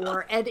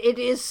before, and it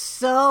is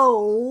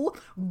so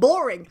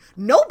boring.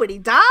 Nobody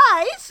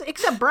dies,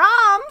 except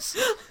Brahms.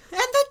 And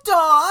the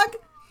dog.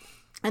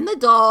 And the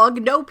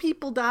dog. No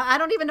people die. I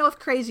don't even know if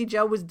Crazy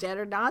Joe was dead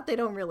or not. They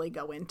don't really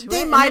go into it.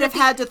 They might have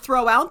had to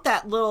throw out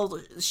that little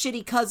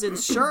shitty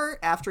cousin's shirt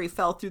after he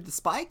fell through the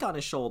spike on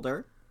his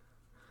shoulder.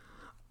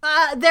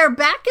 They're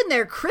back in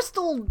their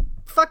crystal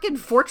fucking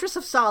Fortress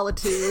of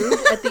Solitude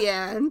at the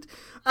end.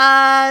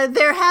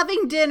 They're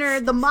having dinner.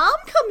 The mom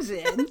comes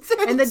in,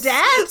 and the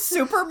dad...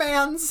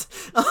 Superman's...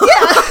 Yeah.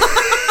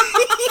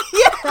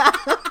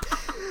 Yeah.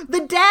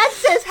 The dad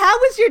says, "How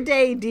was your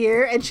day,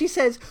 dear?" And she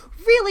says,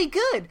 "Really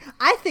good.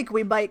 I think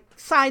we might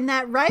sign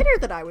that writer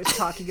that I was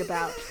talking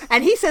about."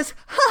 And he says,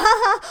 "Ha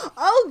ha ha,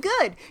 oh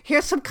good.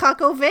 Here's some coq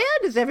au vin.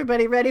 Is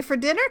everybody ready for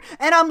dinner?"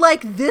 And I'm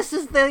like, this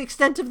is the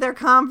extent of their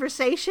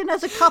conversation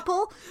as a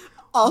couple?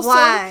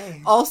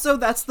 Why? Also,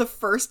 that's the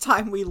first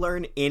time we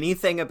learn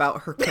anything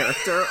about her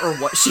character or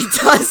what she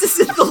does is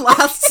in the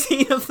last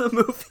scene of the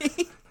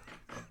movie.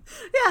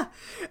 Yeah.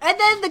 And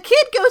then the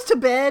kid goes to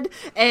bed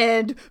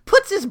and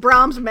puts his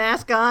Brahms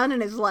mask on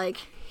and is like,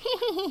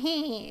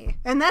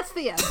 and that's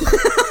the end.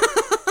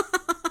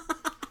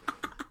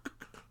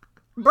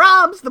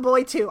 Brahms, the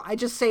boy too. I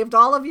just saved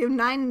all of you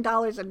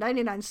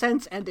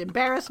 $9.99 and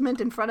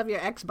embarrassment in front of your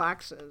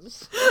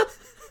Xboxes.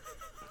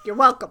 You're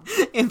welcome.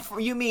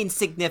 You mean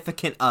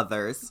significant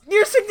others.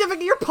 Your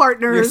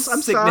partners. Your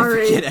I'm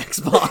sorry. Significant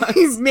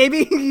Xbox.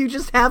 Maybe you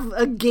just have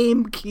a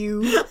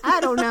GameCube.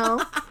 I don't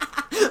know.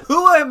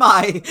 Who am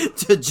I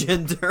to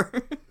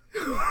gender?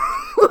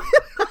 Who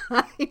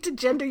am I to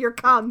gender your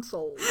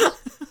consoles?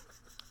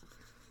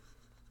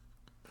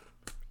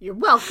 You're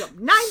welcome.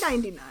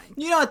 $9.99.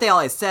 You know what they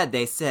always said?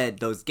 They said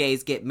those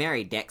gays get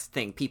married. Next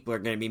thing, people are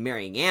going to be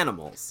marrying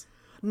animals.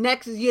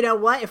 Next, you know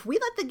what? If we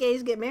let the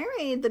gays get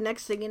married, the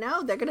next thing you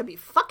know, they're going to be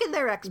fucking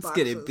their Xboxes. It's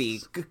going to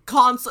be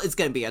console. It's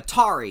going to be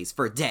Ataris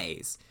for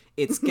days.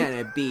 It's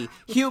going to be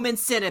Human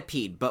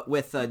Centipede, but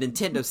with a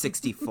Nintendo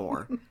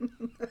 64.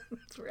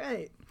 That's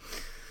right.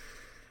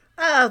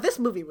 Oh, this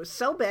movie was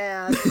so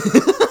bad.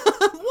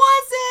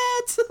 Was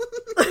it?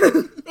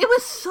 It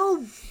was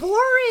so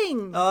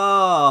boring.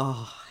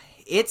 Oh,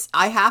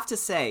 I have to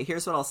say,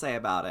 here's what I'll say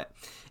about it.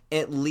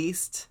 At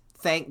least,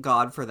 thank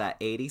God for that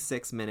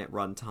 86-minute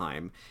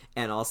runtime.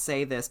 And I'll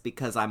say this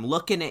because I'm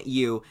looking at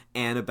you,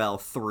 Annabelle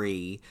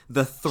 3,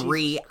 the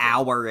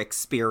 3-hour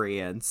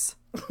experience.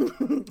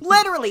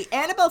 Literally,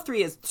 Annabelle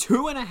 3 is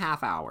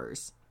 2.5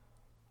 hours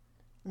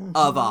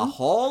of a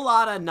whole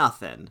lot of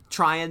nothing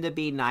trying to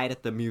be Night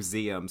at the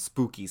Museum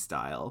spooky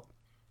style.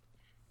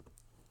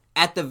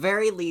 At the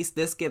very least,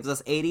 this gives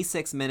us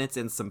 86 minutes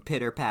and some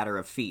pitter-patter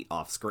of feet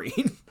off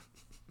screen.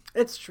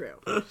 It's true.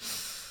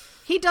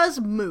 He does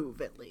move,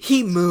 at least.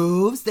 He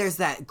moves. There's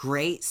that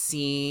great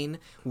scene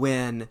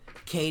when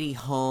Katie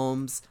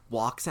Holmes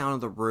walks out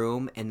of the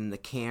room and the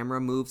camera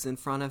moves in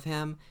front of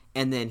him.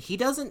 And then he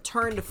doesn't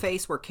turn to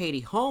face where Katie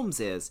Holmes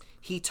is.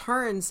 He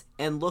turns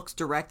and looks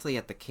directly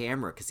at the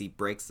camera because he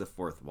breaks the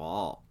fourth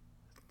wall.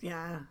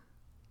 Yeah.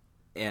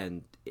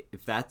 And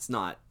if that's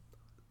not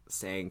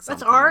saying something...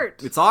 That's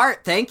art. It's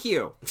art. Thank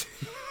you.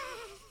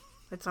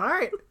 It's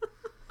art.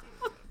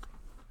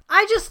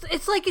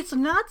 It's like, it's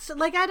nuts.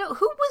 Like,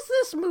 who was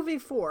this movie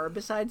for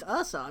besides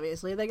us,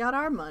 obviously? They got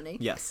our money.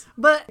 Yes.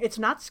 But it's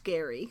not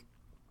scary.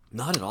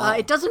 Not at all.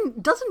 It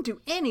doesn't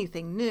do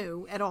anything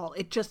new at all.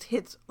 It just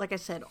hits, like I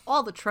said,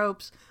 all the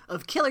tropes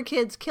of killer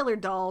kids, killer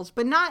dolls,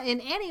 but not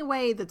in any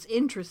way that's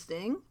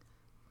interesting.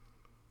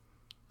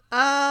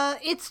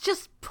 It's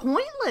just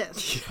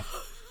pointless. Yeah.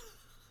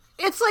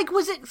 It's like,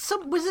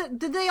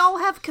 did they all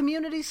have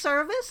community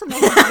service and they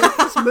had to make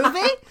this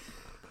movie?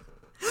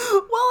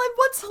 Well, and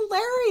what's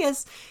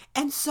hilarious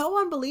and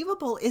so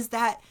unbelievable is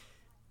that,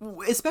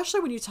 especially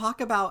when you talk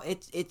about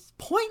it's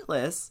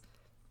pointless,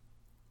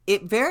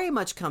 it very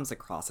much comes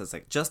across as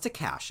like just a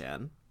cash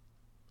in.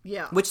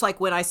 Yeah. Which, like,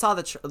 when I saw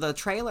the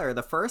trailer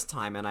the first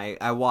time and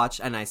I watched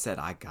and I said,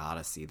 I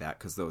gotta see that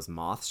because those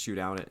moths shoot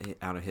out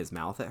of his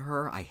mouth at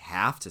her. I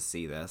have to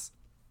see this.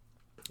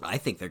 I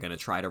think they're going to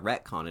try to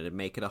retcon it and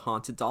make it a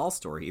haunted doll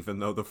story, even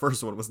though the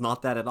first one was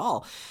not that at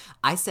all.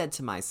 I said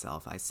to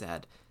myself,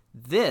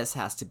 this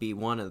has to be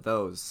one of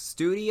those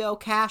studio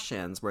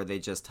cash-ins where they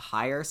just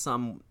hire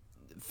some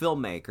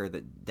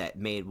filmmaker that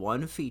made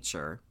one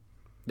feature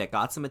that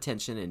got some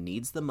attention and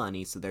needs the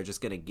money, so they're just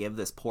going to give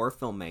this poor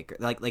filmmaker...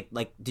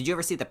 Like, did you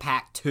ever see The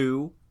Pact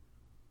 2?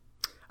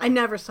 I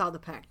never saw The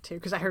Pact 2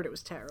 because I heard it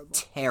was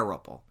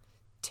terrible.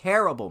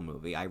 Terrible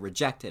movie. I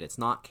reject it. It's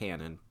not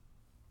canon.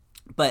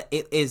 But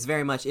it is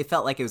very much... It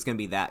felt like it was going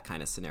to be that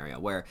kind of scenario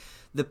where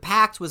The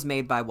Pact was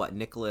made by,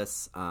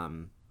 Nicholas...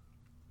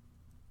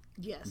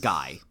 Yes.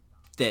 guy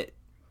that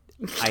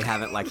I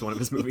haven't liked one of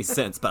his movies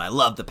since, but I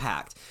love The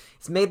Pact.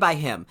 It's made by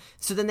him.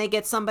 So then they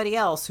get somebody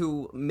else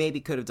who maybe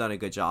could have done a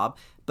good job,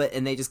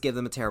 and they just give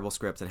them a terrible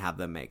script and have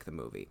them make the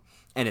movie.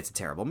 And it's a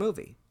terrible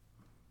movie.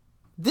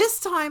 This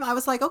time I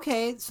was like,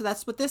 okay, so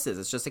that's what this is.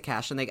 It's just a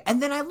cash and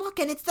then I look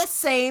and it's the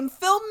same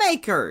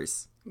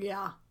filmmakers.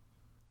 Yeah.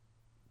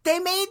 They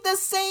made the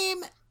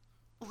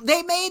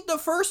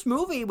first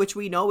movie, which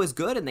we know is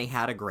good, and they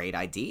had a great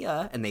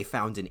idea and they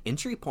found an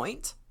entry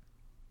point.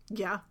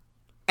 Yeah.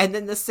 And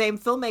then the same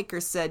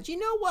filmmaker said, you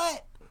know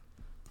what?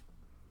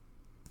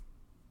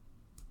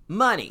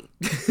 Money.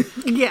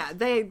 Yeah,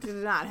 they did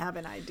not have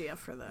an idea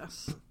for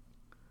this.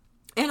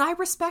 And I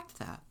respect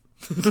that.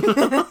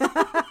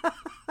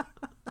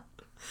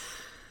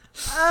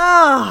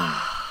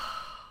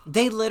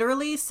 They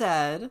literally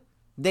said,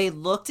 they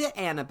looked at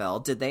Annabelle,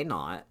 did they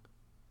not?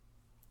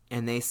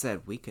 And they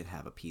said, we could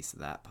have a piece of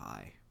that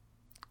pie.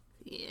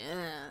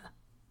 Yeah.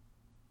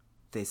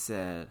 They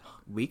said,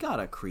 we got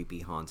a creepy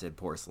haunted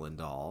porcelain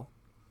doll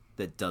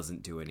that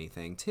doesn't do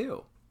anything,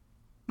 too.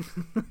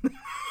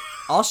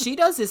 All she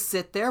does is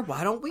sit there.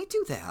 Why don't we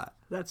do that?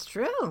 That's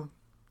true.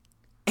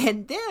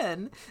 And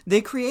then they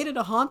created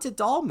a haunted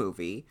doll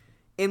movie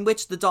in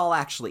which the doll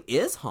actually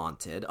is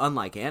haunted,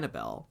 unlike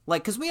Annabelle.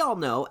 Like, because we all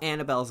know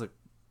Annabelle's a...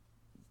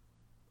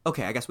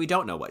 Okay, I guess we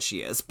don't know what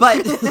she is, but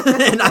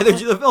and neither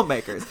do the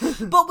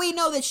filmmakers. But we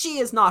know that she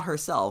is not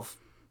herself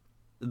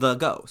the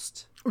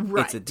ghost.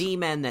 Right. It's a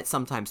demon that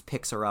sometimes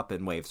picks her up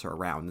and waves her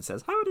around and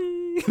says,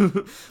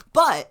 howdy.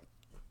 But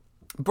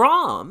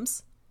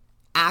Brahms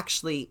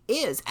actually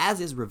is,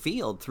 as is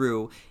revealed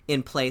through,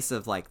 in place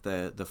of like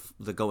the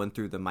going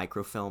through the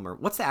microfilm, or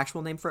what's the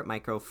actual name for it?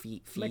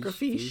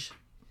 Microfiche.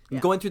 Yeah.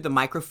 Going through the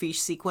microfiche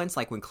sequence,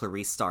 like when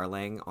Clarice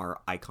Starling,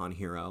 our icon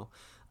hero,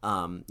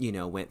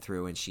 went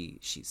through and she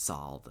saw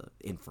all the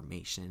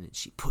information and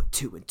she put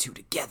 2 and 2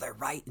 together,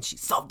 right? And she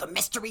solved the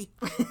mystery.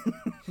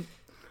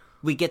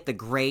 We get the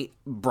great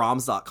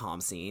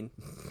Brahms.com scene.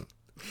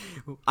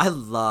 I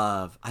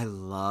love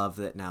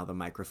that now the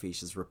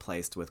microfiche is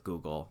replaced with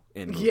Google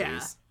in movies. Yeah.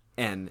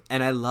 And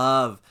I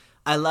love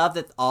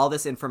that all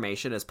this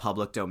information is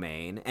public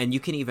domain, and you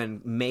can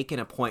even make an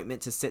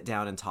appointment to sit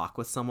down and talk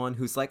with someone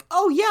who's like,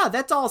 oh yeah,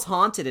 that doll's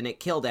haunted and it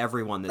killed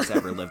everyone that's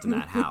ever lived in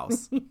that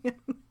house.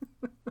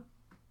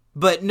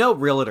 But no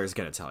realtor's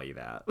going to tell you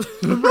that.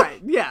 Right,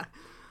 yeah.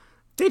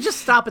 They just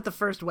stop at the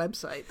first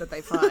website that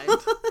they find.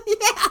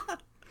 Yeah.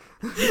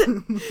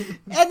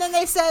 And then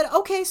they said,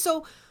 okay,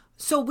 so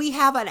we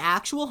have an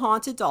actual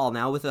haunted doll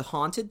now with a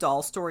haunted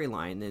doll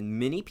storyline, and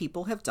many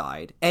people have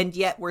died, and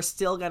yet we're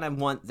still going to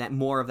want that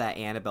more of that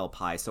Annabelle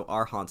pie, so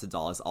our haunted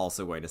doll is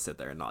also going to sit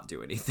there and not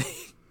do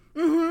anything.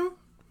 Mm-hmm.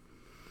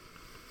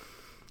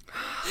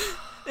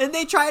 And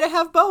they try to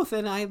have both,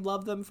 and I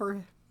love them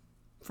for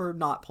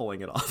not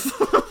pulling it off.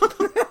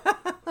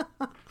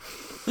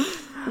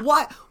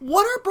 What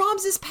are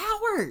Brahms's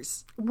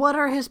powers? What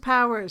are his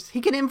powers? He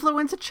can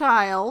influence a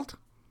child.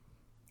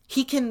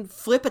 He can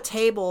flip a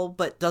table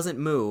but doesn't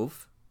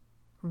move.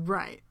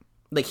 Right.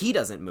 Like, he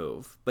doesn't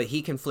move, but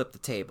he can flip the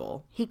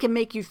table. He can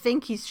make you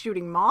think he's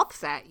shooting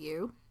moths at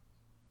you.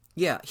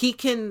 Yeah, he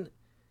can...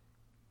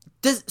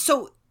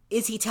 So,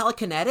 is he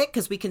telekinetic?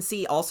 Because we can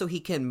see also he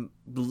can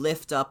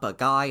lift up a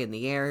guy in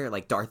the air,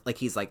 like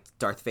he's like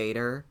Darth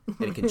Vader,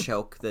 and he can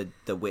choke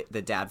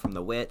the dad from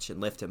the witch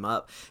and lift him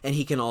up. And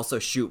he can also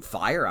shoot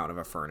fire out of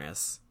a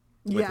furnace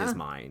with his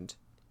mind.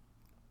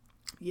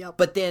 Yep.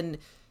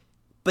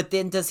 But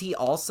then does he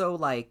also,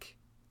 like...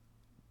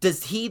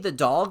 Does the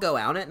doll go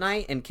out at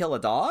night and kill a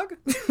dog?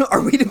 Are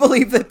we to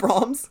believe that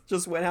Brahms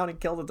just went out and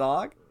killed a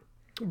dog?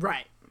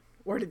 Right.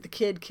 Or did the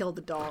kid kill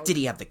the dog? Did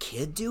he have the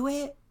kid do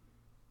it?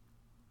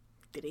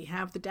 Did he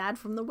have the dad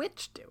from the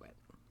witch do it?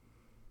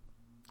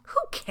 Who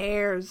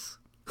cares?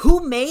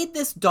 Who made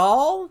this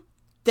doll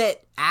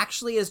that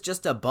actually is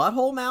just a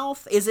butthole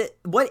mouth?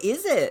 What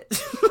is it?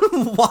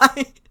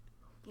 Why?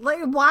 Like,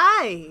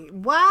 why?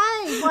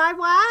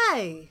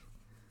 Why?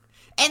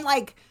 And,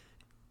 like...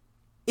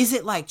 Is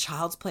it like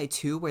Child's Play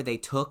 2 where they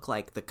took,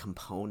 like, the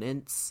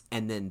components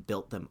and then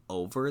built them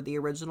over the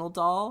original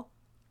doll?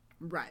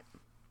 Right.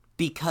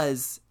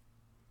 Because,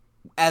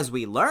 as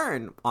we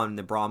learn on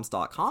the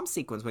Brahms.com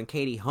sequence, when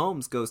Katie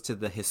Holmes goes to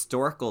the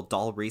Historical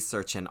Doll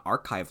Research and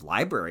Archive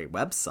Library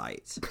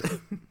website,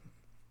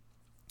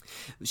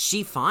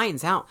 she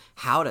finds out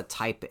how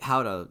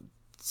to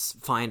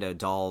find a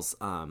doll's,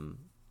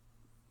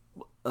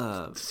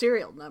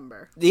 serial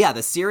number. Yeah,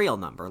 the serial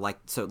number, like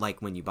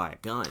when you buy a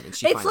gun, and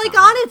she it's finds like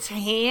out on its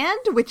hand,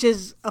 which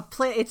is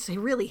it's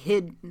really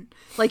hidden.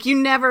 Like, you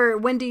never,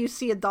 when do you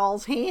see a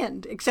doll's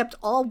hand? Except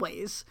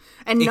always.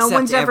 And no Except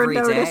one's ever every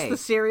noticed day. the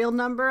serial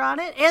number on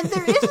it. And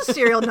there is a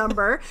serial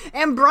number,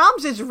 and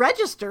Brahms is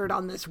registered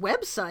on this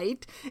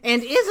website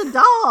and is a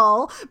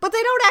doll, but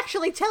they don't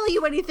actually tell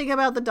you anything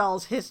about the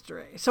doll's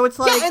history. So it's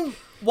like... Yeah, and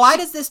why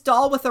does this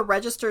doll with a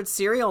registered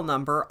serial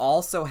number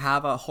also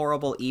have a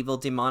horrible, evil,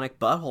 demonic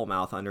butthole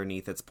mouth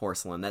underneath its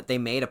porcelain that they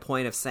made a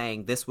point of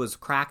saying this was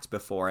cracked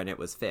before and it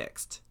was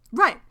fixed?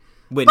 Right.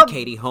 When But-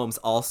 Katie Holmes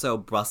also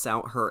busts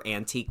out her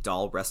antique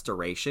doll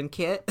restoration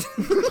kit,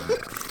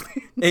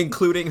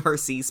 including her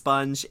sea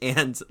sponge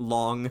and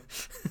long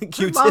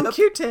Q-tip. Long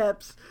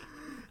Q-tips.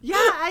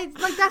 Yeah,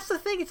 that's the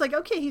thing. It's like,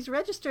 okay, he's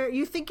registered.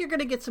 You think you're going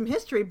to get some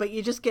history, but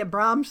you just get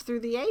Brahms through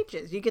the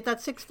ages. You get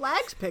that Six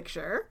Flags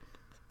picture.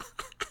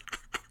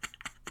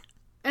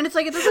 And it's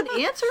like, it doesn't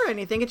answer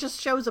anything. It just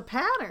shows a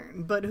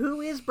pattern. But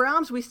who is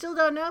Brahms? We still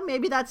don't know.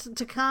 Maybe that's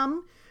to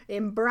come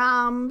in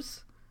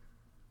Brahms.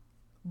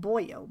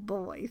 Boy, oh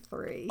boy,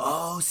 3.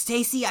 Oh,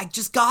 Stacy, I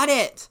just got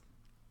it.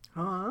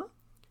 Huh?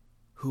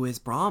 Who is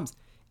Brahms?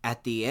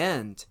 At the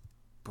end,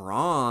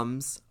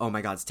 Brahms... Oh my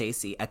god,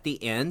 Stacy. At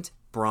the end,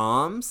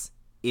 Brahms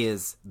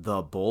is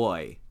the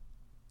boy,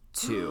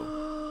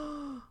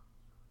 too.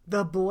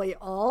 The boy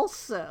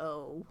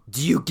also.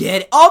 Do you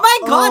get it? Oh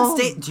my god,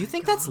 Oh do you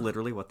think that's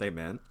literally what they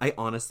meant? I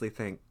honestly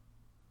think.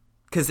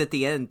 Because at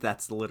the end,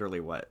 that's literally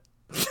what...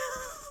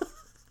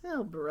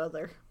 Oh,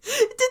 brother.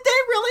 Did they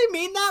really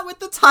mean that with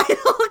the title?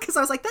 Because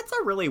I was like, that's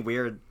a really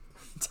weird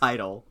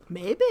title.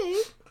 Maybe.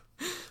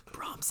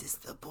 Brahms is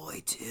the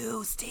boy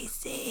too,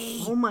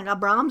 Stacy. Oh my god,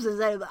 Brahms is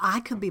that. I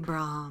could be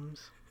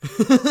Brahms.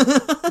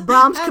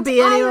 Brahms could be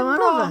any one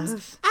of us. And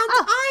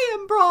I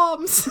am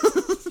Brahms.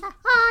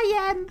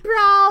 I I'm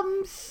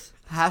Brahms.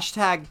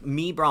 Hashtag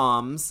me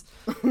Brahms.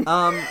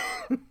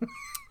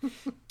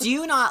 Do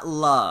you not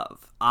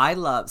love,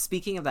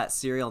 speaking of that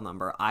serial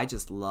number, I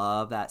just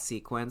love that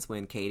sequence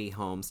when Katie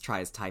Holmes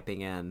tries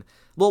typing in.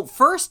 Well,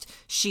 first,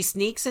 she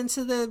sneaks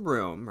into the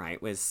room,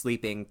 right, with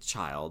sleeping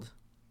child,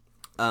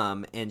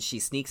 and she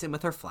sneaks in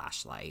with her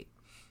flashlight,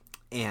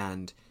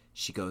 and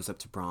she goes up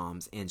to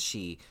Brahms, and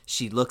she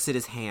looks at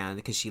his hand,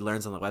 because she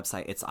learns on the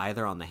website it's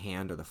either on the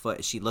hand or the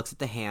foot. She looks at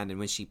the hand, and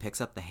when she picks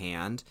up the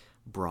hand,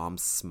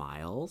 Brahms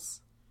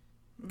smiles,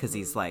 because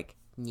he's like,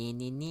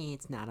 nah,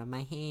 it's not on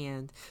my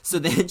hand. So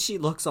then she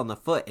looks on the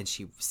foot and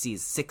she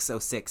sees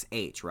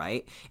 606H,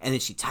 right? And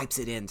then she types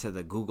it into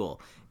the Google,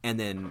 and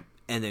then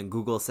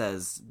Google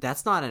says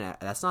that's not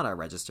a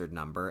registered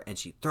number, and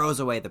she throws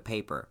away the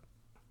paper.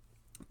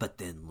 But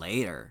then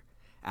later,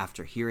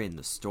 after hearing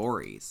the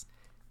stories,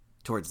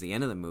 towards the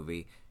end of the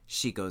movie,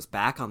 she goes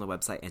back on the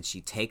website and she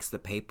takes the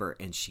paper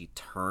and she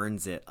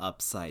turns it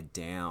upside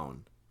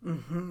down.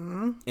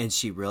 Mm-hmm. And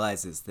she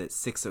realizes that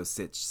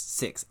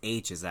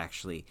 606H is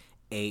actually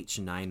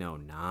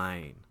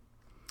H909.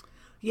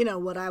 You know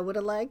what I would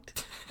have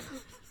liked?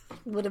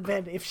 Would have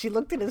been if she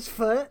looked at his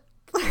foot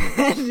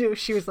and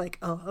she was like,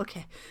 oh,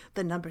 okay,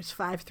 the number's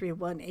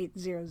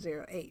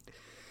 5318008.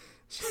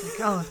 She's like,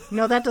 oh,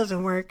 no, that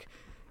doesn't work.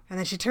 And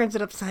then she turns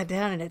it upside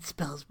down and it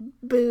spells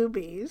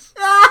boobies.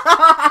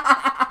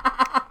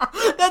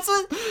 That's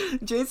what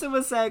Jason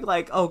was saying,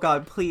 like, oh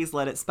God, please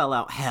let it spell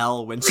out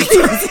hell when she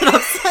turns it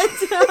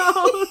upside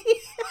down.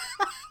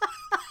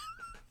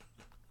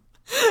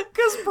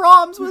 Because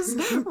Brahms was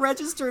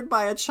registered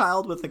by a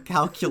child with a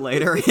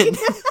calculator in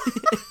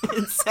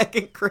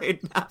second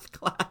grade math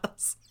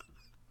class.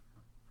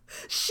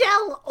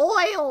 Shell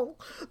Oil!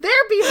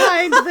 They're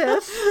behind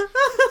this!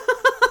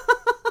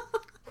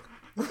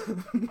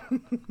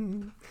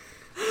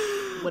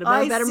 Would have been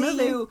a better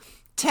movie. You,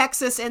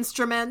 Texas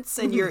Instruments,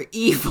 and your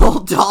evil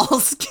doll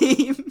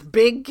scheme.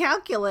 Big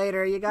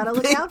calculator, you gotta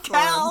look out for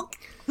calc.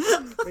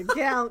 Big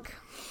calc.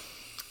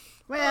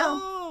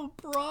 Well,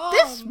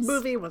 this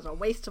movie was a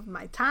waste of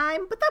my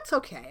time, but that's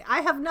okay.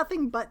 I have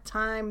nothing but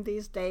time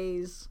these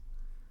days.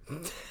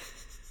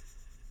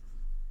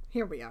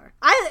 Here we are.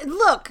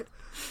 Look,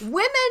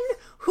 women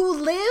who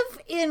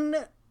live in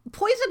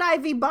Poison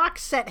Ivy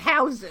box set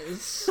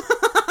houses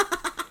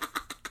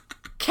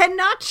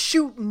cannot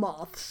shoot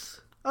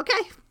moths.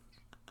 Okay?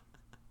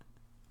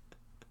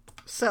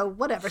 So,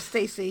 whatever,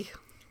 Stacy.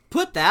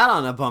 Put that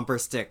on a bumper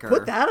sticker.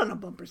 Put that on a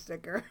bumper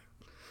sticker.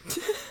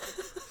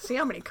 See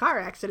how many car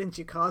accidents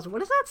you cause. What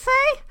does that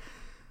say?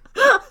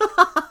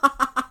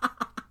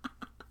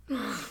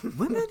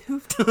 Women who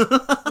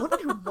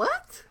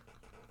what?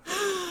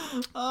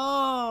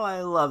 Oh,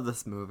 I love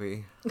this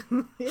movie.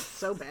 It's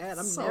so bad.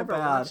 I'm So never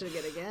bad. watching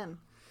it again.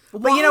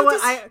 But you know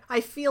what? I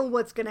feel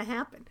what's going to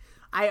happen.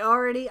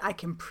 I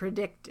can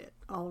predict it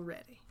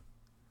already.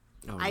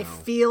 Oh, I no.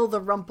 feel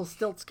the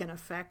Rumpelstiltskin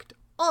effect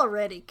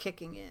already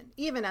kicking in,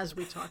 even as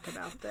we talk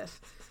about this,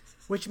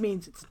 which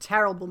means it's a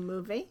terrible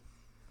movie.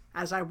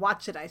 As I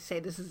watch it, I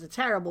say, this is a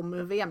terrible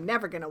movie. I'm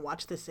never going to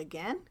watch this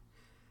again.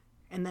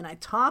 And then I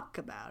talk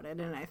about it,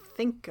 and I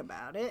think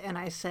about it, and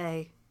I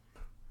say,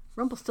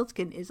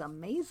 Rumpelstiltskin is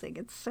amazing.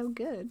 It's so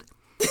good.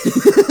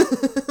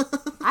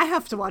 I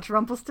have to watch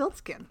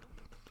Rumpelstiltskin.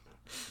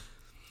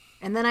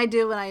 And then I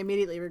do, and I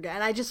immediately regret.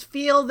 And I just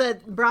feel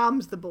that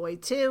Brahms the Boy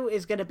 2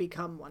 is going to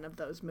become one of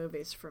those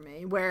movies for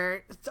me,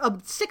 where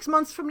 6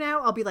 months from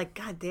now, I'll be like,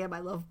 God damn, I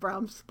love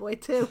Brahms the Boy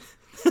 2.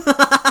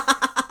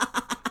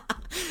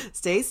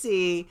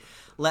 Stacey,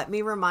 let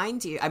me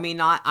remind you. I mean,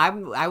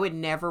 I would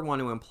never want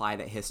to imply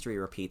that history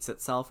repeats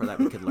itself or that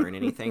we could learn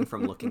anything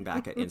from looking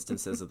back at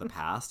instances of the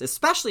past,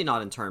 especially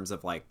not in terms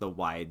of like the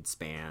wide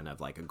span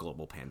of like a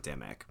global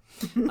pandemic.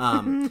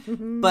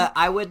 But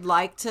I would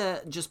like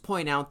to just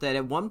point out that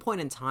at one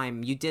point in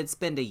time, you did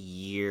spend a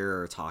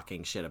year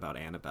talking shit about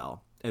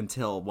Annabelle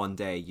until one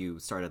day you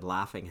started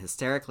laughing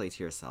hysterically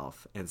to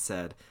yourself and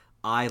said,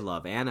 I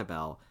love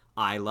Annabelle.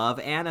 I love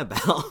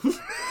Annabelle.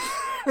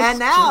 And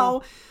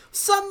now,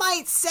 some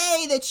might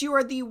say that you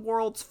are the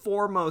world's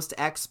foremost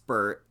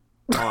expert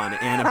on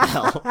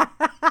Annabelle.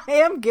 I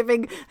am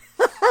giving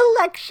a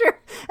lecture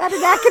at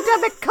an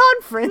academic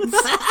conference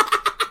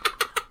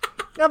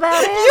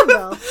about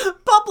Annabelle. You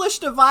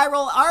published a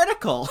viral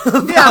article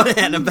about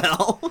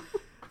Annabelle.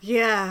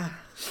 Yeah,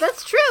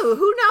 that's true.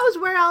 Who knows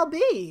where I'll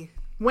be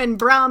when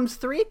Brahms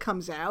 3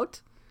 comes out?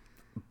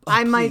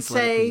 I might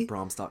say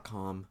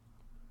Brahms.com.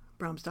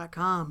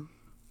 Brahms.com.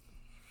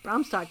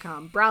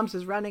 Brahms.com. Brahms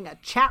is running a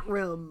chat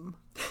room.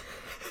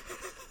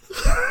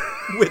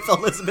 With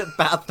Elizabeth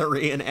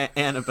Bathory and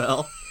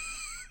Annabelle.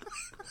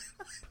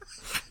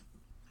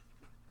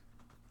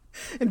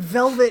 And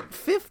Velvet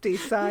 50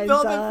 signs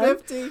on.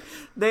 Velvet 50.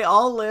 They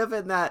all live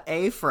in that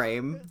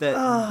A-frame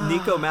that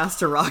Nico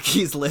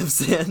Masterakis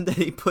lives in, that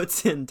he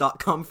puts in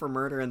 .com for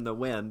Murder in the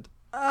Wind.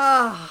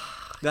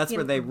 That's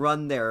where they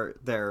run their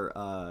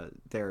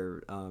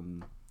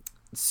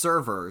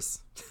servers.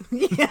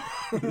 Yeah.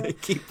 They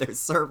keep their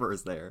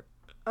servers there.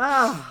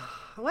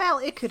 Well,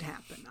 it could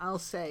happen. I'll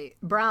say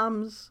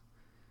Brahms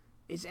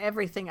is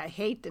everything I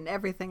hate and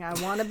everything I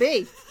want to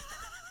be.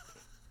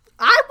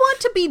 I want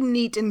to be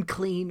neat and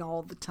clean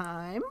all the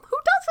time. Who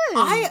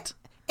doesn't?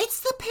 It's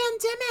the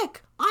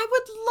pandemic. I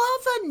would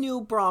love a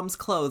new Brahms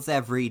clothes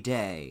every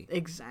day.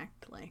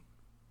 Exactly.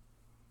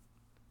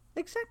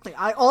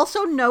 I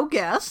also no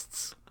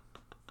guests.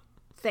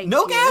 Thank you.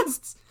 No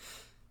guests.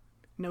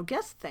 No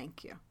guests,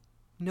 thank you.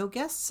 No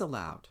guests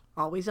allowed.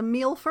 Always a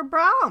meal for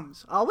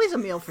Brahms. Always a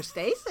meal for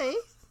Stacy.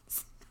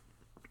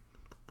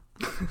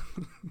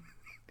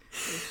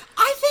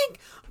 I think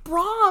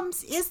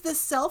Brahms is the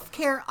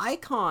self-care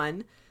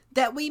icon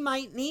that we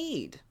might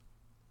need.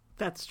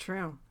 That's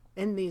true.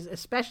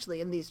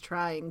 Especially in these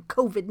trying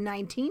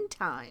COVID-19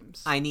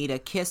 times. I need a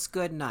kiss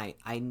goodnight.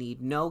 I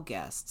need no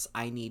guests.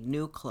 I need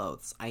new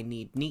clothes. I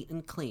need neat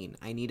and clean.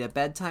 I need a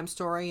bedtime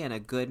story and a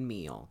good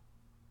meal.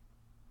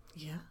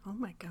 Yeah. Oh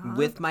my God.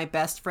 With my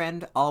best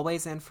friend,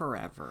 always and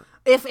forever.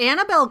 If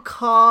Annabelle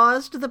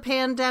caused the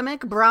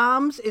pandemic,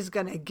 Brahms is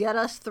going to get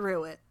us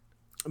through it.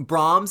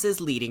 Brahms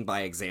is leading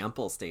by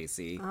example,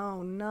 Stacy.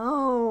 Oh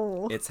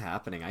no. It's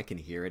happening. I can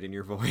hear it in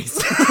your voice.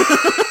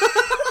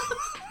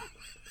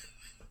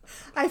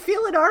 I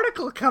feel an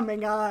article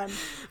coming on.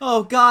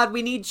 Oh God,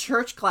 we need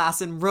church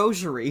class and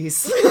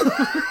rosaries.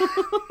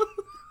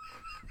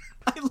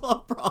 I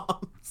love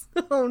Brahms.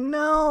 Oh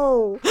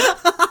no.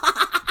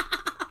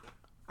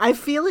 I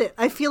feel it.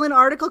 I feel an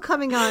article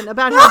coming on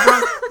about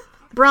how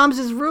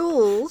Brahms's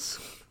rules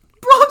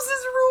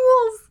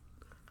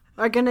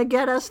are going to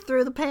get us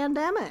through the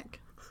pandemic.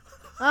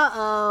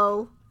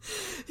 Uh-oh.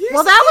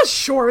 Well, that was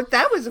short.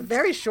 That was a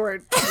very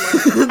short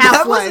half-life.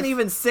 That wasn't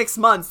even 6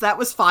 months. That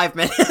was 5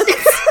 minutes.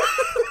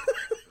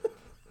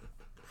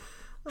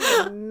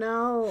 Oh,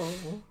 no.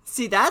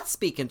 See, that's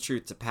speaking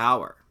truth to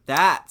power.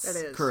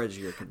 That's courage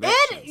of your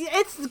convictions.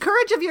 It's the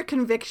courage of your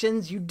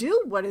convictions. You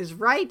do what is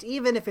right,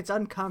 even if it's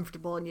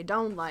uncomfortable and you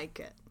don't like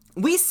it.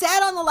 We said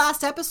on the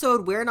last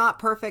episode, we're not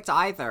perfect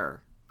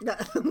either.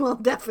 Well,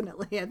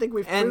 definitely. I think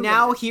we've proven And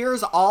now it.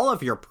 Here's all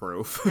of your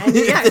proof. And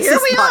yeah, here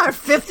we are.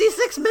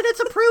 56 minutes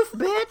of proof,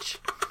 bitch.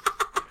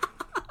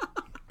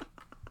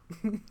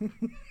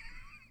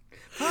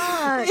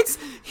 It's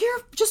here,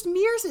 just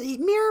mere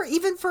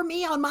even for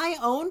me on my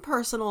own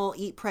personal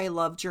eat, pray,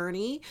 love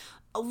journey.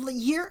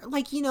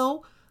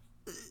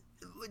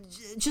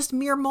 Just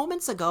mere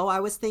moments ago, I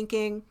was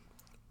thinking,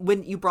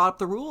 when you brought up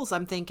the rules,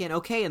 I'm thinking,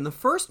 okay, in the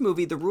first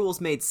movie, the rules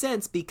made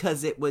sense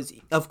because it was,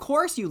 of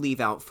course you leave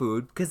out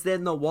food because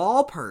then the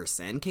wall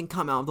person can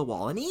come out of the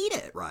wall and eat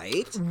it,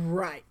 right?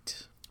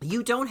 Right.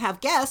 You don't have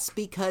guests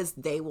because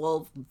they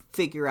will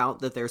figure out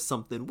that there's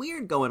something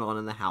weird going on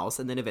in the house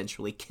and then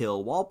eventually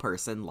kill wall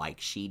person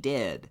like she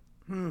did.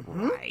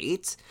 Mm-hmm.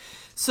 Right?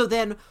 So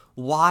then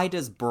why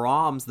does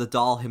Brahms, the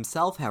doll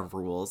himself, have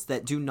rules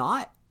that do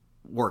not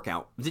work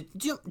out?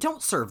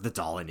 Don't serve the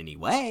doll in any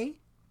way.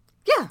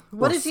 Yeah.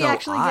 What is he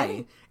actually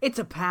getting? It's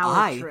a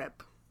power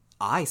trip.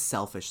 I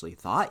selfishly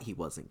thought he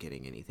wasn't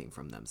getting anything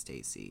from them,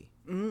 Stacy.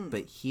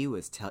 But he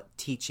was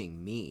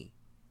teaching me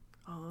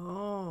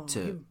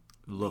to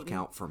look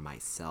out for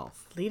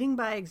myself. Leading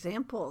by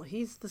example.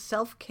 He's the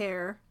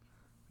self-care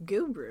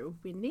guru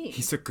we need.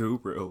 He's a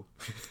guru.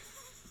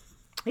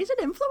 He's an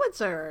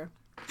influencer.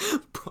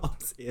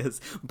 Brahms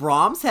is.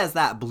 Brahms has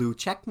that blue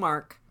check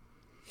mark.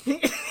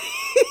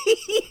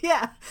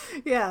 Yeah.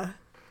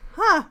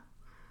 Huh.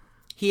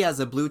 He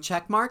has a blue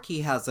check mark.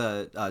 He has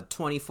a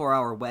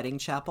 24-hour wedding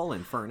chapel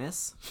in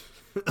Furnace.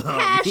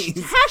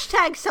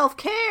 Hashtag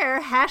self-care.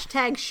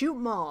 Hashtag shoot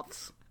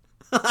moths.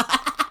 All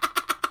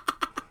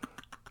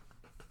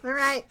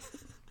right.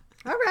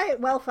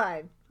 Well,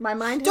 fine. My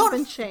mind has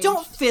been changed.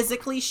 Don't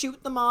physically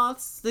shoot the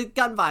moths. The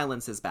gun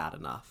violence is bad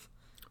enough.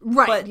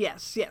 Right. But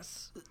yes.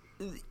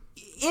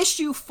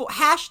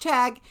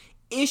 Hashtag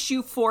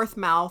issue fourth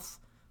moth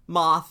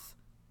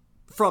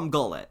from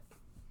gullet.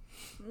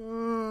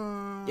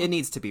 It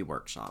needs to be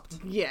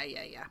workshopped. Yeah.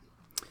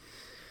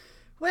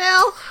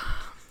 Well,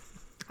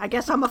 I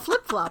guess I'm a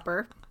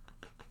flip-flopper.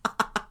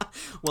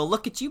 Well,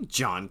 look at you,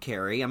 John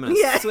Kerry. I'm going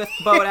to swift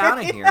boat out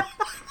of here.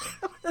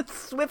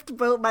 Swift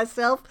boat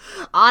myself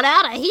on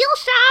out of Heel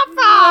Shop.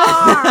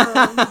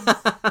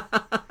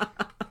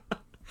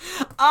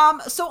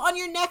 So on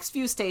your next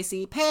view,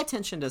 Stacy, pay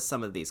attention to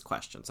some of these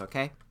questions,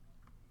 okay?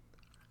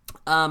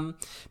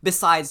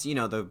 Besides,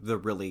 the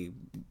really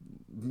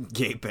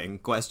gaping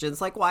questions,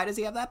 like why does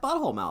he have that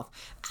butthole mouth?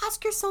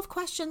 Ask yourself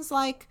questions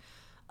like,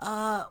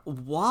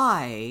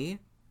 why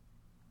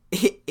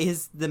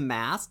is the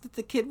mask that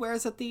the kid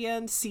wears at the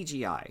end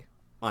CGI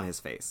on his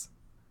face?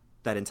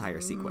 That entire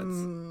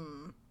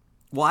sequence.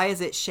 Why is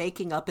it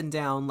shaking up and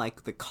down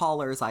like the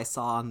collars I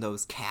saw on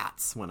those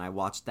cats when I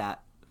watched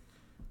that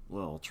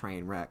little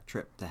train wreck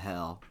trip to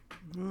hell?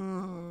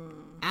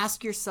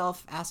 Ask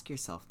yourself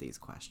these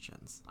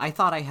questions. I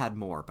thought I had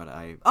more, but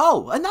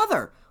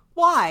another.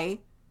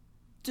 Why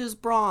does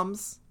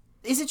Brahms,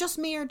 is it just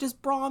me or does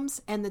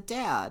Brahms and the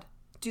dad,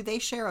 do they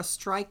share a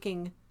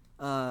striking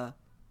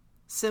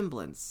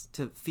semblance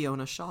to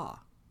Fiona Shaw?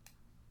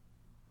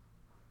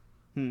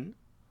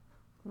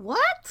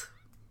 What?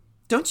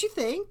 Don't you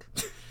think?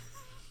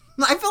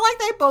 I feel like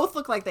they both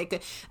look like they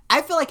could.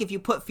 I feel like if you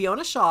put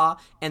Fiona Shaw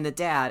and the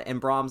dad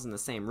and Brahms in the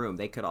same room,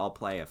 they could all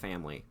play a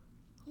family.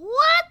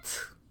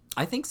 What?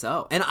 I think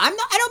so. And I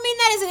don't mean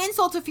that as an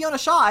insult to Fiona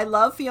Shaw. I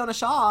love Fiona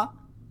Shaw.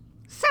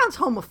 Sounds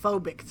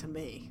homophobic to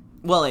me.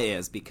 Well, it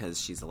is because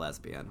she's a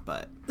lesbian,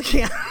 but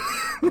Yeah.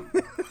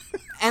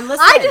 and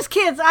listen, I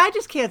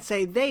just can't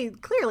say they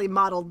clearly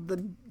modeled the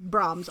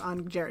Brahms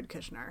on Jared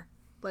Kushner.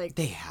 Like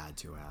they had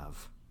to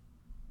have.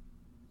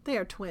 they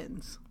are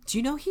twins. Do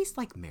you know he's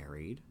like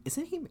married? Is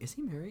he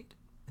married?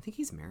 I think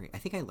he's married. I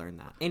think I learned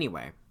that.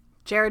 Anyway.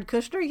 Jared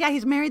Kushner? Yeah,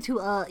 he's married to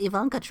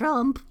Ivanka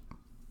Trump.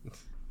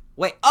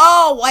 Wait,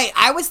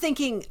 I was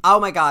thinking, oh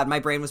my god, my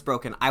brain was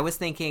broken. I was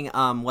thinking,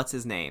 what's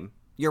his name?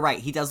 You're right,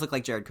 he does look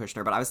like Jared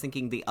Kushner, but I was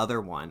thinking the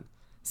other one.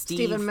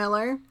 Stephen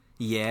Miller?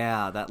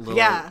 Yeah, that little...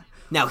 Yeah.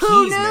 Now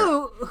Who he's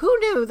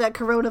knew that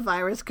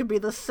coronavirus could be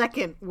the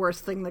second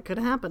worst thing that could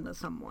happen to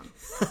someone?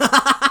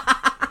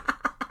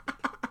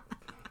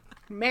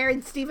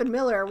 Married Stephen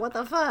Miller, what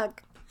the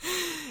fuck?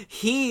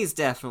 He's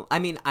definitely... I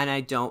mean, and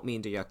I don't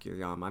mean to yuck your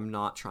yum. I'm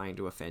not trying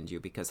to offend you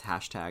because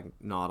hashtag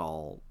not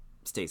all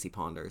Stacey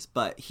Ponders,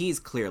 but he's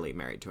clearly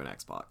married to an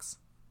Xbox.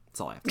 That's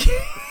all I have to say.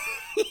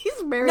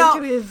 He's married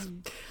to his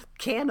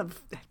can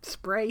of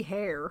spray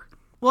hair.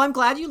 Well, I'm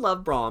glad you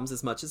love Brahms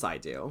as much as I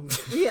do.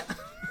 Yeah.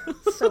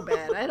 So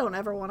bad. I don't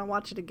ever want to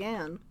watch it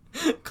again.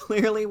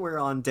 Clearly we're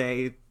on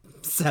day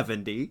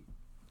 70.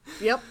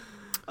 Yep.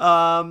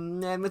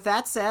 And with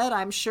that said,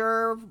 I'm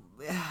sure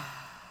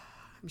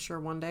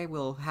one day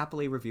we'll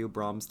happily review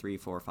Brahms 3,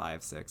 4,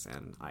 5, 6,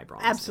 and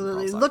iBrahms.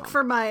 Absolutely. Look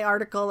for my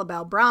article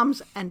about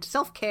Brahms and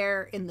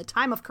self-care in the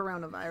time of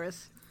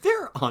coronavirus.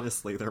 There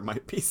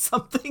might be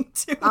something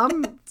to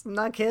I'm it.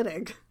 not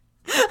kidding.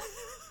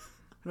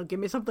 It'll give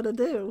me something to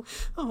do.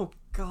 Oh,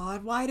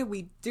 God, why do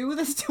we do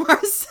this to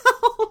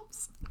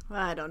ourselves?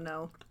 I don't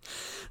know.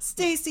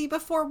 Stacey,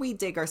 before we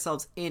dig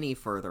ourselves any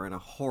further in a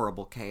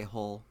horrible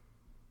K-hole,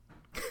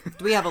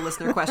 do we have a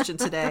listener question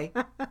today?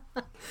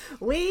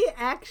 We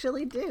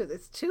actually do.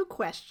 There's two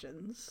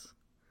questions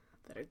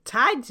that are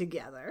tied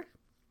together.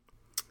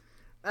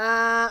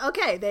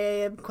 Okay,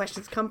 the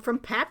questions come from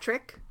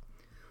Patrick.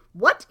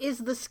 What is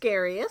the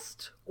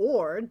scariest,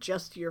 or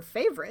just your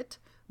favorite,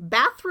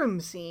 bathroom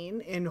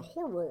scene in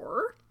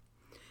horror?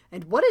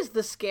 And what is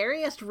the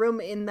scariest room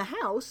in the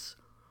house,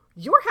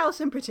 your house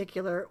in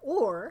particular,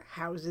 or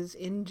houses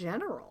in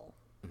general?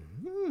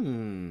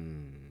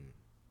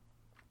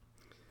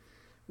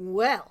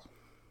 Well,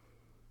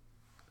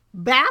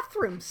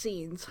 bathroom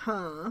scenes,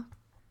 huh?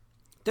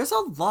 There's a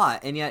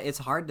lot, and yet it's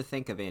hard to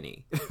think of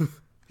any.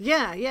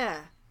 Yeah.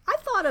 I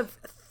thought of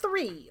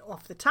 3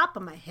 off the top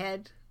of my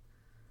head.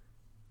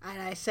 And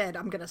I said,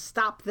 I'm going to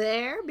stop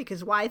there,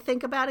 because why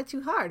think about it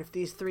too hard? If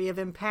these 3 have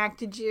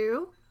impacted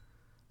you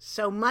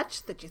so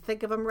much that you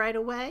think of them right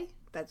away,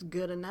 that's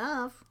good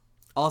enough.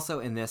 Also,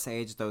 in this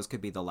age, those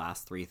could be the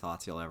last 3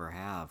 thoughts you'll ever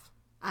have.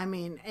 I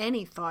mean,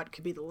 any thought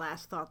could be the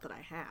last thought that I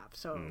have,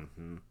 so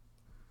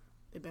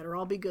they better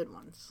all be good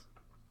ones.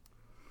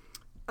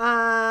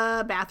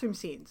 Bathroom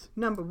scenes.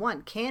 Number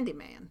 1,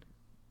 Candyman.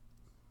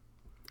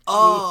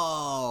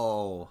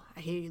 Oh!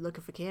 I hear you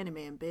looking for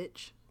Candyman,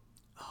 bitch.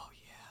 Oh,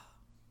 yeah.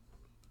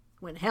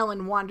 When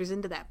Helen wanders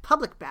into that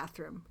public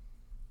bathroom,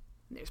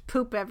 and there's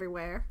poop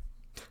everywhere,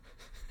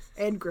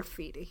 and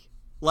graffiti.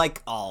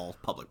 Like all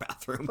public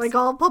bathrooms. Like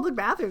all public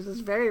bathrooms. It's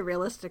a very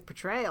realistic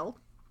portrayal.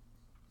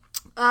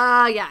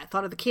 Yeah, I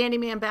thought of the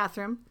Candyman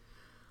bathroom.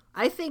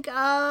 I think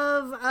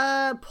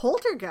of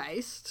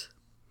Poltergeist.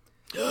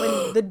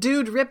 When the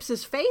dude rips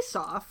his face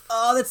off.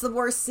 Oh, that's the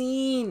worst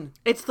scene.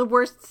 It's the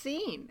worst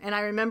scene. And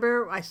I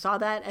remember I saw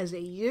that as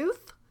a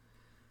youth.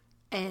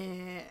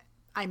 And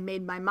I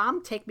made my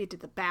mom take me to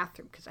the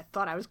bathroom because I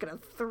thought I was going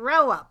to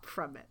throw up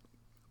from it.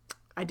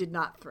 I did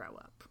not throw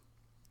up.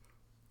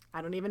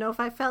 I don't even know if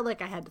I felt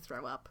like I had to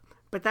throw up.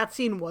 But that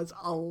scene was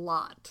a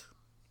lot.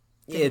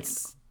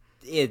 It's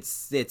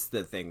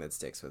the thing that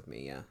sticks with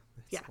me, yeah.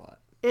 Yeah,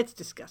 it's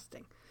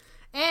disgusting.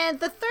 And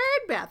the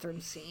third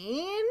bathroom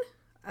scene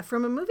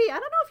from a movie, I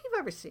don't know if you've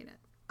ever seen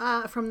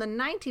it, from the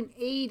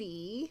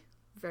 1980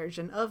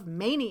 version of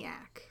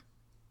Maniac.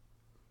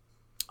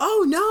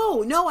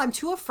 Oh, no, I'm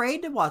too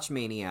afraid to watch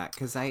Maniac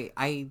because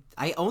I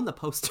own the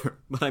poster,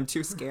 but I'm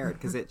too scared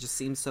because it just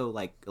seems so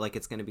like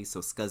it's going to be so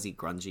scuzzy,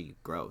 grungy,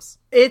 gross.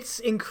 It's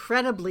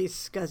incredibly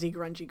scuzzy,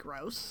 grungy,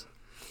 gross.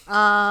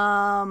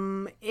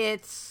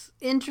 It's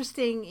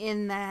interesting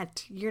in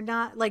that you're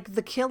not, like,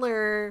 the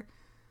killer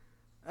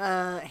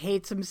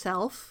hates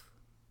himself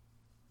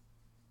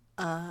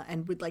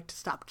and would like to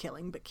stop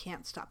killing but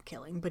can't stop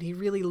killing, but he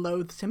really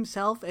loathes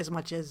himself as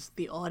much as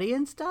the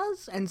audience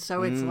does, and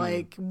so it's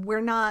like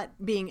we're not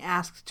being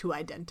asked to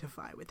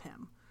identify with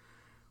him,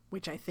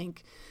 which I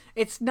think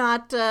it's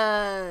not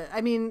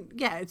I mean,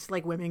 yeah, it's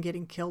like women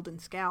getting killed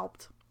and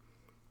scalped,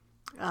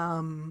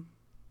 so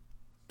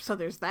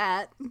there's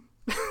that.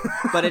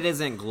 But it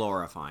isn't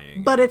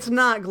glorifying. But it's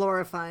not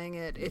glorifying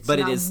it. But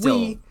it is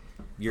still,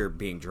 you're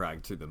being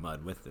dragged through the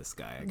mud with this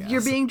guy, I guess.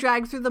 You're being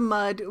dragged through the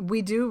mud.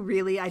 We do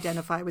really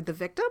identify with the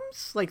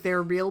victims. Like,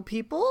 they're real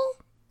people.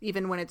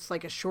 even when it's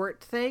like a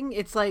short thing.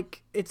 It's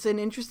like, it's an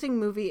interesting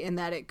movie in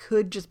that it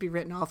could just be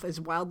written off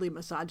as wildly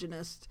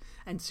misogynist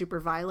and super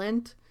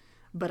violent,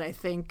 but I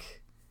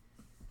think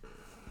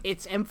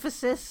its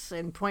emphasis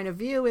and point of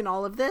view in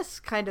all of this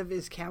kind of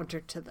is counter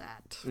to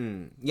that.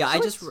 Yeah,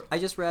 so I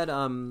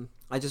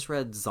just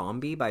read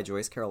Zombie by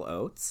Joyce Carol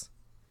Oates.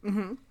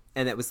 Mm-hmm.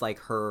 And it was like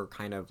her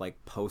kind of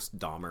like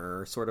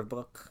post-Dahmer sort of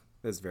book.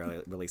 It was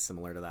really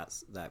similar to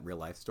that real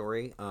life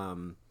story.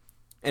 And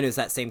it was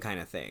that same kind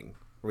of thing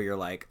where you're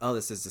like, oh,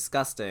 this is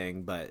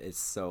disgusting, but it's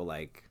so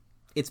like,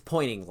 it's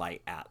pointing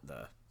light at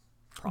the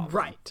problem.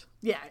 Right.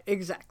 Yeah,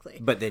 exactly.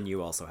 But then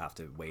you also have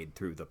to wade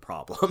through the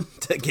problem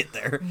to get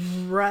there.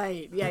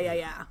 Right.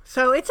 Yeah.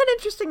 So it's an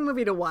interesting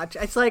movie to watch.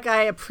 It's like,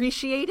 I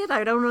appreciate it.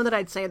 I don't know that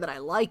I'd say that I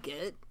like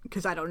it,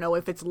 because I don't know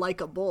if it's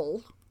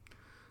likable.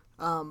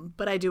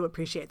 But I do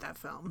appreciate that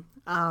film.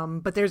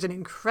 But there's an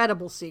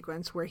incredible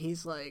sequence where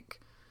he's like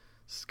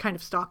kind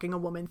of stalking a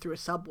woman through a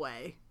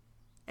subway,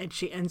 and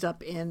she ends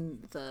up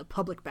in the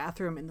public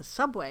bathroom in the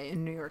subway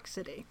in New York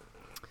City.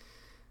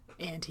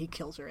 And he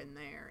kills her in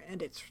there,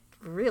 and it's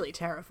really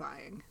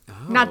terrifying.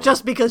 Oh. Not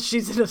just because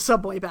she's in a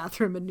subway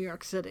bathroom in New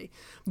York City,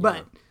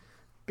 but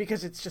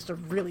because it's just a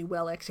really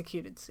well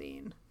executed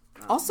scene.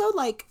 Also,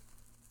 like,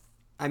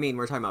 I mean,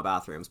 we're talking about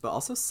bathrooms, but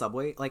also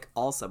subway, like,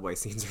 all subway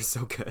scenes are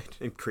so good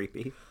and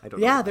creepy. I don't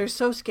know. Yeah, they're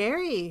so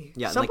scary.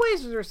 Yeah,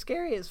 subways are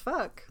scary as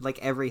fuck. Like,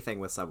 everything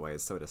with Subway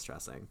is so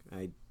distressing.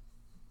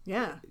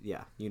 Yeah,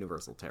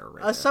 universal terror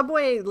right there.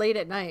 Subway late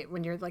at night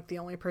when you're, like, the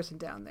only person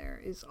down there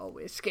is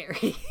always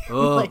scary.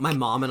 Oh, like, my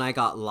mom and I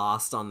got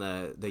lost on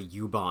the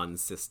U-Bahn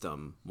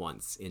system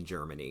once in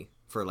Germany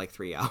for, like,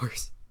 3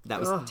 hours.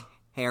 That was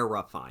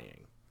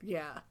terrifying.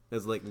 Yeah. It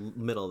was, like,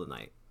 middle of the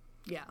night.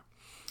 Yeah.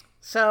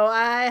 So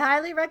I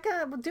highly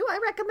recommend. Do I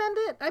recommend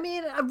it? I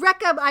mean,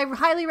 I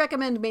highly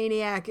recommend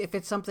Maniac if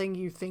it's something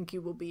you think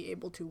you will be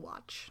able to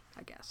watch,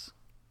 I guess.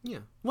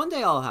 Yeah. One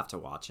day I'll have to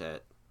watch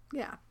it.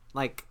 Yeah.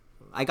 Like,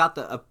 I got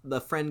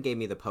the friend gave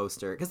me the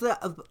poster because the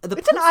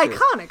it's an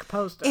iconic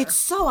poster. It's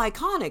so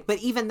iconic, but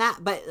even that,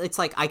 but it's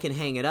like I can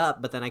hang it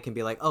up, but then I can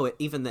be like, oh,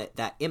 even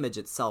that image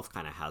itself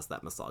kind of has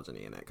that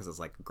misogyny in it because it's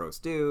like a gross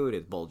dude,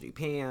 his bulgy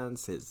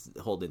pants, his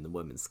holding the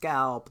woman's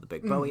scalp, the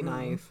big Bowie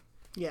knife.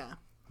 Yeah.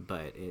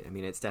 But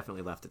it's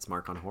definitely left its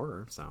mark on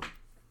horror. So.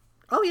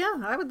 Oh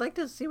yeah, I would like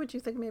to see what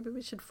you think. Maybe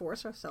we should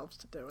force ourselves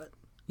to do it.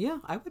 Yeah,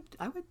 I would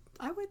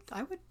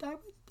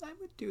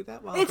do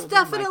that while it's holding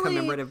definitely my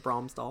commemorative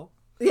Brahms doll.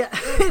 Yeah,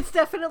 it's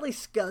definitely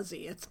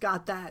scuzzy. It's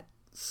got that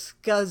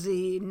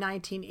scuzzy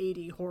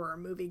 1980 horror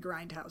movie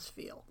grindhouse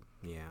feel.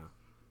 Yeah.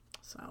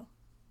 So,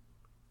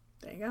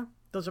 there you go.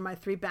 Those are my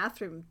 3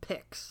 bathroom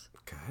picks.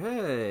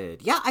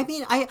 Good. Yeah, I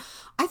mean, I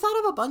thought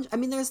of a bunch. I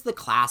mean, there's the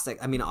classic.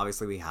 I mean,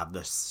 obviously we have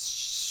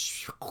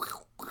this.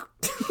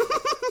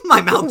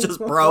 My mouth just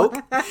broke.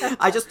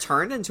 I just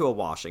turned into a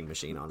washing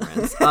machine on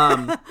Rinse.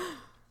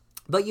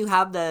 But you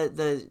have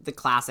the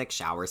classic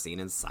shower scene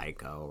in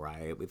Psycho,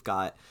 right? We've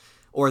got,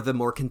 or the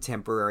more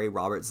contemporary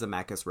Robert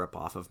Zemeckis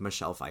ripoff of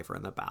Michelle Pfeiffer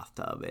in the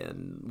bathtub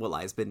in What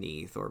Lies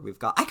Beneath. Or we've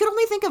got, I could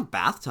only think of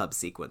bathtub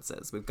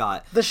sequences. We've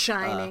got The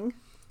Shining.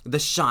 The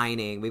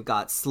Shining, we've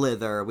got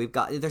Slither,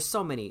 there's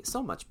so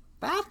much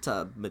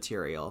bathtub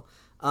material.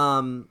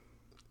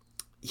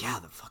 Yeah,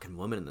 the fucking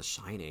woman in The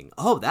Shining.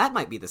 Oh, that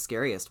might be the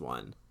scariest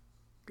one.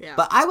 Yeah.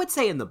 But I would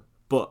say in the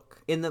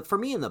book, for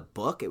me in the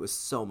book, it was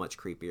so much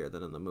creepier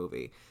than in the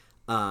movie.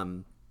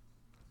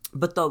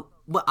 But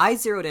what I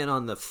zeroed in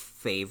on the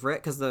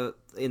favorite, because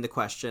in the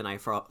question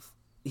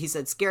he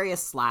said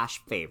scariest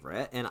 /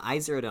 favorite, and I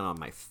zeroed in on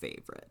my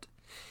favorite.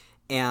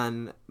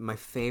 And my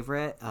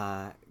favorite,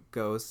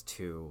 goes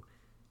to,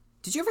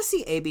 did you ever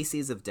see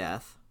ABCs of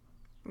Death?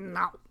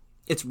 No.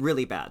 It's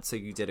really bad, so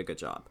you did a good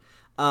job.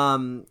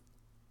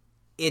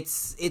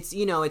 It's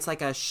it's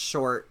like a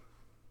short,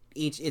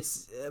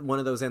 it's one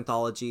of those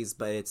anthologies,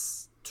 but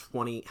it's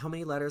 20, how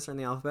many letters are in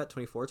the alphabet?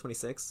 24,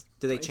 26?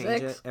 Do they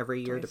 26? Change it every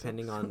year 26.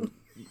 Depending on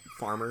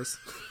farmers?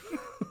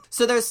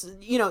 So there's,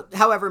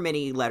 however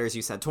many letters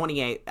you said,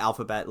 28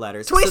 alphabet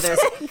letters.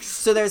 26!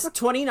 So there's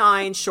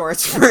 29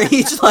 shorts for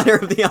each letter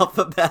of the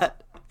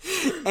alphabet.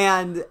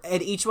 And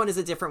each one is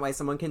a different way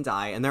someone can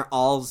die, and they're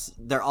all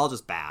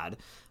just bad.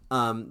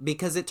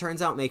 Because it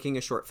turns out making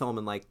a short film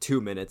in like 2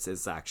 minutes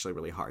is actually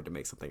really hard to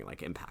make something like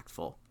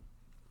impactful.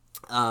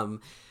 But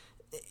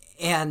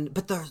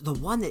the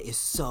one that is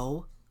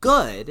so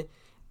good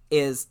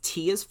is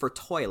T is for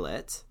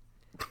Toilet,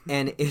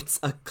 and it's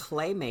a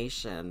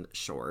claymation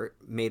short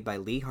made by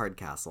Lee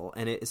Hardcastle,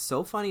 and it is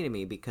so funny to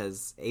me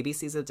because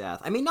ABCs of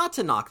Death, I mean, not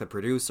to knock the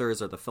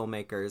producers or the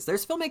filmmakers,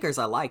 there's filmmakers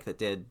I like that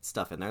did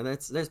stuff in there,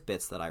 there's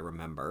bits that I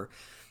remember,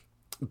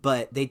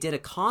 but they did a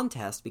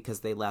contest because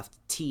they left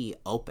T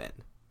open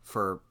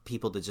for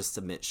people to just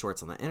submit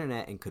shorts on the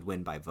internet and could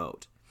win by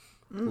vote.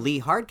 Lee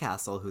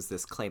Hardcastle, who's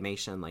this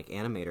claymation like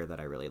animator that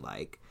I really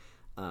like,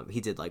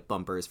 he did like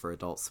bumpers for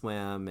Adult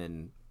Swim,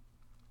 and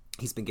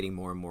he's been getting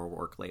more and more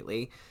work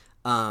lately.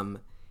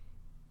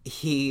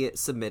 he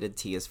submitted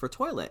T is for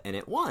Toilet, and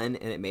it won,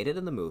 and it made it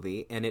in the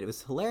movie, and it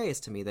was hilarious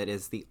to me that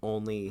is the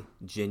only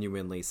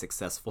genuinely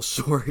successful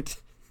short.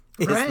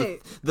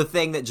 Right. The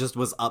thing that just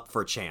was up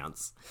for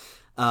chance.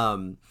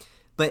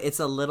 But it's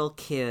a little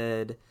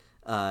kid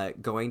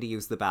going to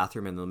use the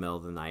bathroom in the middle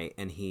of the night,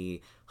 and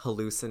he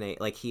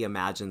he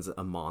imagines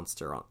a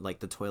monster, like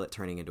the toilet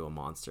turning into a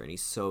monster, and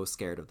he's so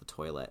scared of the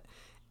toilet.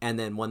 And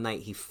then one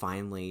night he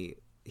finally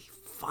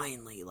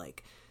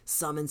like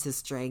summons his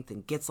strength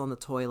and gets on the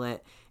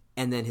toilet,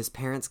 and then his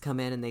parents come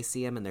in and they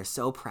see him and they're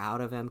so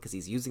proud of him because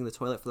he's using the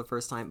toilet for the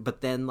first time.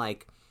 But then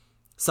like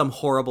some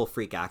horrible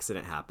freak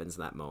accident happens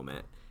in that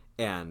moment,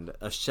 and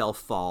a shelf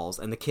falls,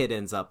 and the kid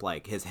ends up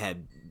like his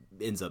head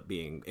ends up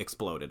being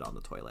exploded on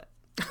the toilet.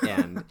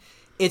 And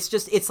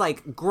it's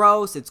like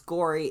gross, it's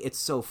gory, it's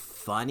so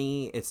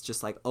funny, it's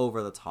just like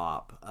over the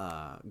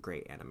top,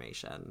 great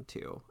animation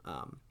too.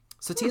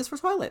 So T is for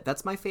Toilet.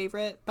 That's my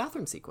favorite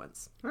bathroom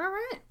sequence. All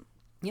right.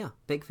 Yeah,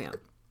 big fan.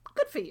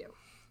 Good for you.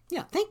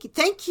 Yeah, thank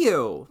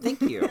you.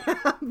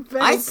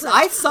 I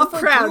suffered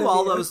through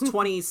all those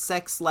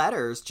 26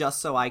 letters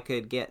just so I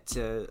could get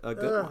to a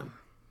good one.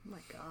 Oh my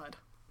God.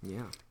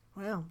 Yeah.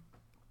 Well,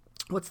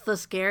 what's the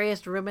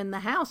scariest room in the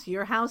house?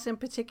 Your house in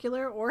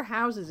particular, or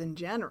houses in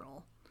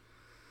general?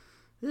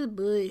 Oh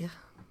boy.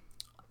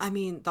 I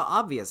mean, the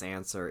obvious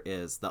answer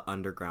is the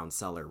underground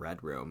cellar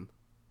red room.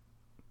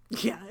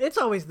 Yeah, it's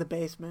always the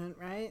basement,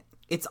 right?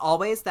 It's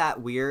always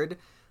that weird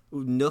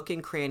nook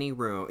and cranny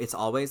room. It's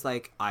always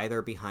like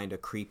either behind a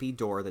creepy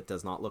door that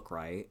does not look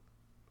right,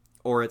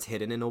 or it's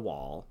hidden in a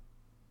wall.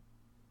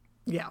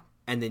 Yeah.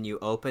 And then you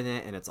open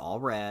it and it's all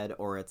red,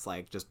 or it's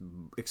like just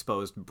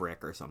exposed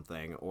brick or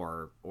something,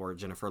 or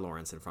Jennifer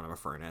Lawrence in front of a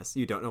furnace.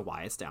 You don't know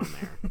why it's down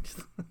there.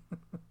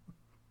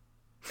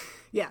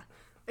 Yeah.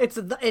 It's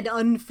an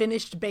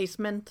unfinished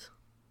basement.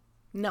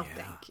 No, Yeah.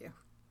 thank you.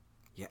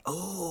 Yeah.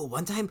 Oh,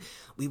 one time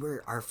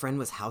our friend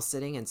was house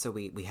sitting, and so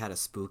we had a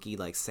spooky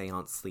like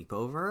seance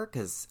sleepover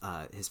because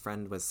his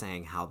friend was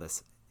saying how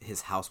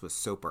his house was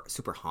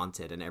super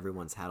haunted, and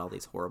everyone's had all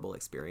these horrible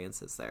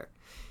experiences there.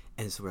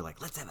 And so we're like,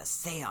 let's have a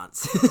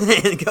seance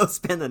and go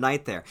spend the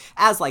night there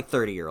as like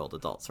 30-year-old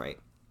adults, right?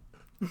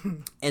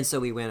 And so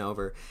we went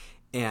over,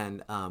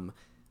 and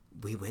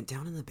we went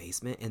down in the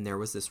basement, and there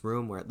was this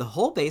room where the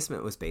whole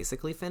basement was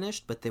basically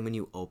finished, but then when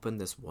you open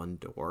this one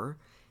door,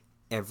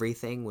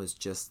 everything was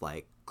just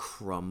like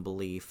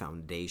crumbly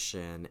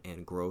foundation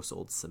and gross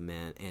old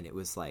cement, and it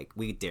was like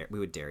we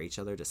would dare each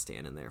other to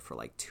stand in there for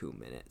like 2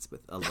 minutes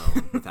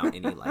alone without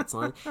any lights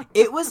on.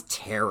 It was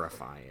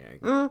terrifying.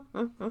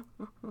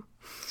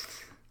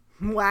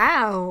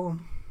 Wow.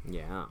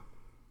 Yeah.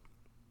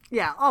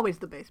 Yeah, always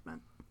the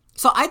basement.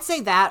 So I'd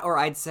say that, or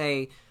I'd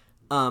say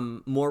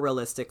more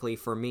realistically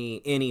for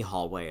me, any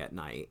hallway at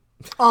night.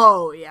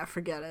 Oh, yeah,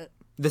 forget it.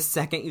 The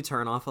second you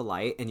turn off a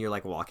light and you're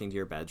like walking to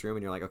your bedroom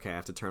and you're like, okay, I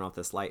have to turn off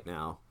this light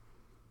now.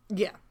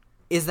 Yeah.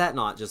 Is that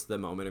not just the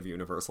moment of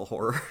universal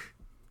horror?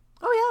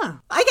 Oh, yeah.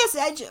 I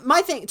guess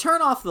my thing,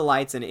 turn off the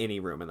lights in any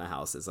room in the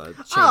house is a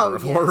chamber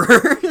of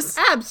horrors.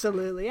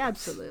 Absolutely,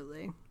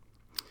 absolutely.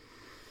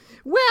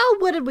 Well,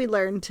 what did we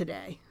learn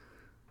today?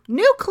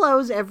 New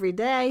clothes every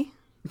day.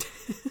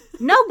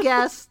 No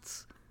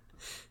guests.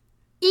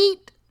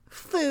 Eat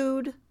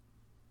food.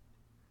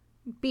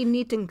 Be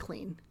neat and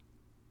clean.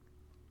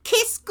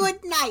 Kiss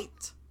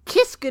goodnight.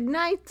 Kiss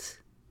goodnight.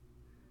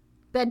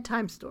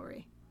 Bedtime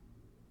story.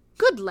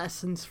 Good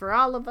lessons for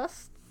all of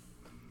us.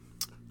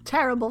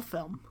 Terrible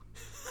film.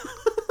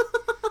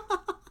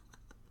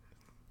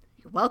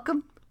 You're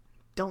welcome.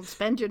 Don't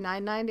spend your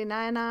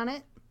 $9.99 on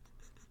it.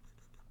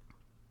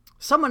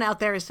 Someone out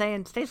there is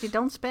saying, Stacey,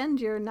 don't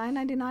spend your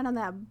 $9.99 on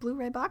that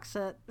Blu-ray box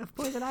set of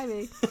Poison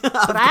Ivy.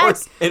 Of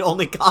course, it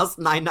only costs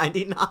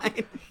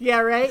 $9.99. Yeah,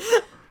 right?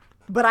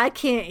 But I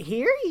can't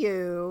hear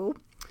you.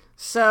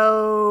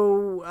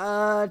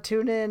 So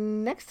tune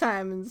in next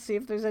time and see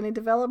if there's any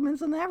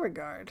developments in that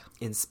regard.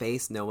 In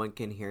space, no one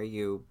can hear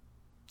you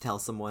tell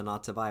someone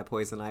not to buy a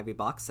Poison Ivy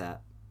box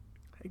set.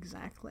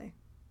 Exactly.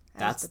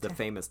 That's the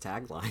famous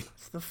tagline.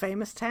 It's the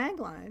famous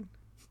tagline.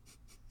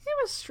 It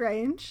was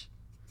strange.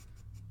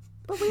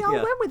 But we all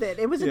went with it.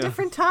 It was a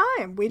different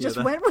time. We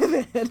just went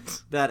with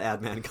it. That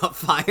ad man got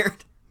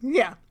fired.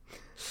 Yeah.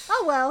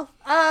 Oh, well.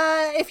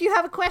 If you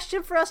have a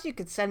question for us, you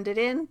could send it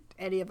in.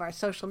 Any of our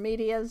social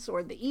medias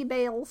or the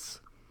emails.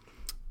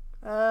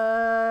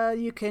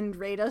 You can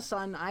rate us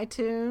on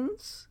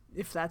iTunes.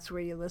 If that's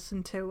where you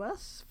listen to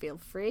us, feel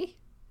free.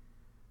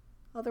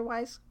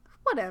 Otherwise,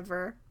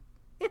 whatever.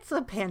 It's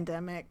a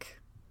pandemic.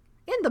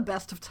 In the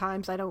best of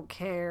times, I don't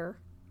care.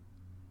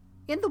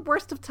 In the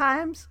worst of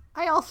times,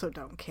 I also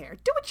don't care.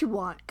 Do what you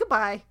want.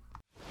 Goodbye.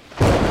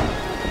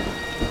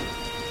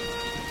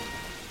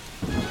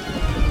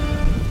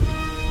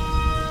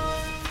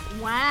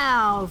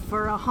 Wow,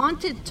 for a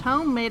haunted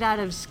tome made out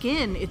of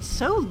skin, it's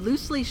so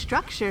loosely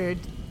structured,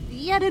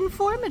 yet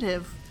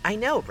informative. I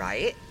know,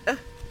 right?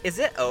 Is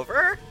it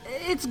over?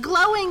 It's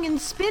glowing and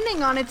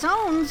spinning on its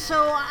own,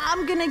 so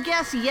I'm gonna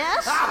guess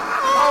yes?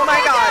 Oh my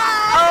god!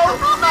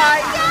 Oh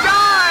my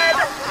god!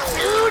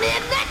 Tune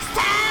in next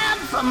time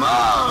for for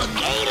more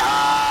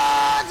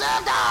Gaylords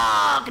of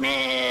Darkness!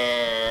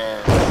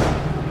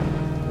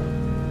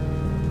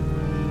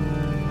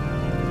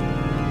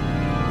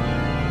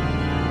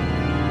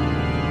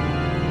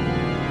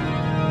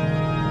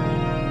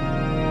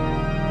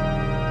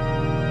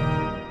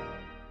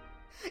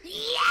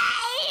 Yeah!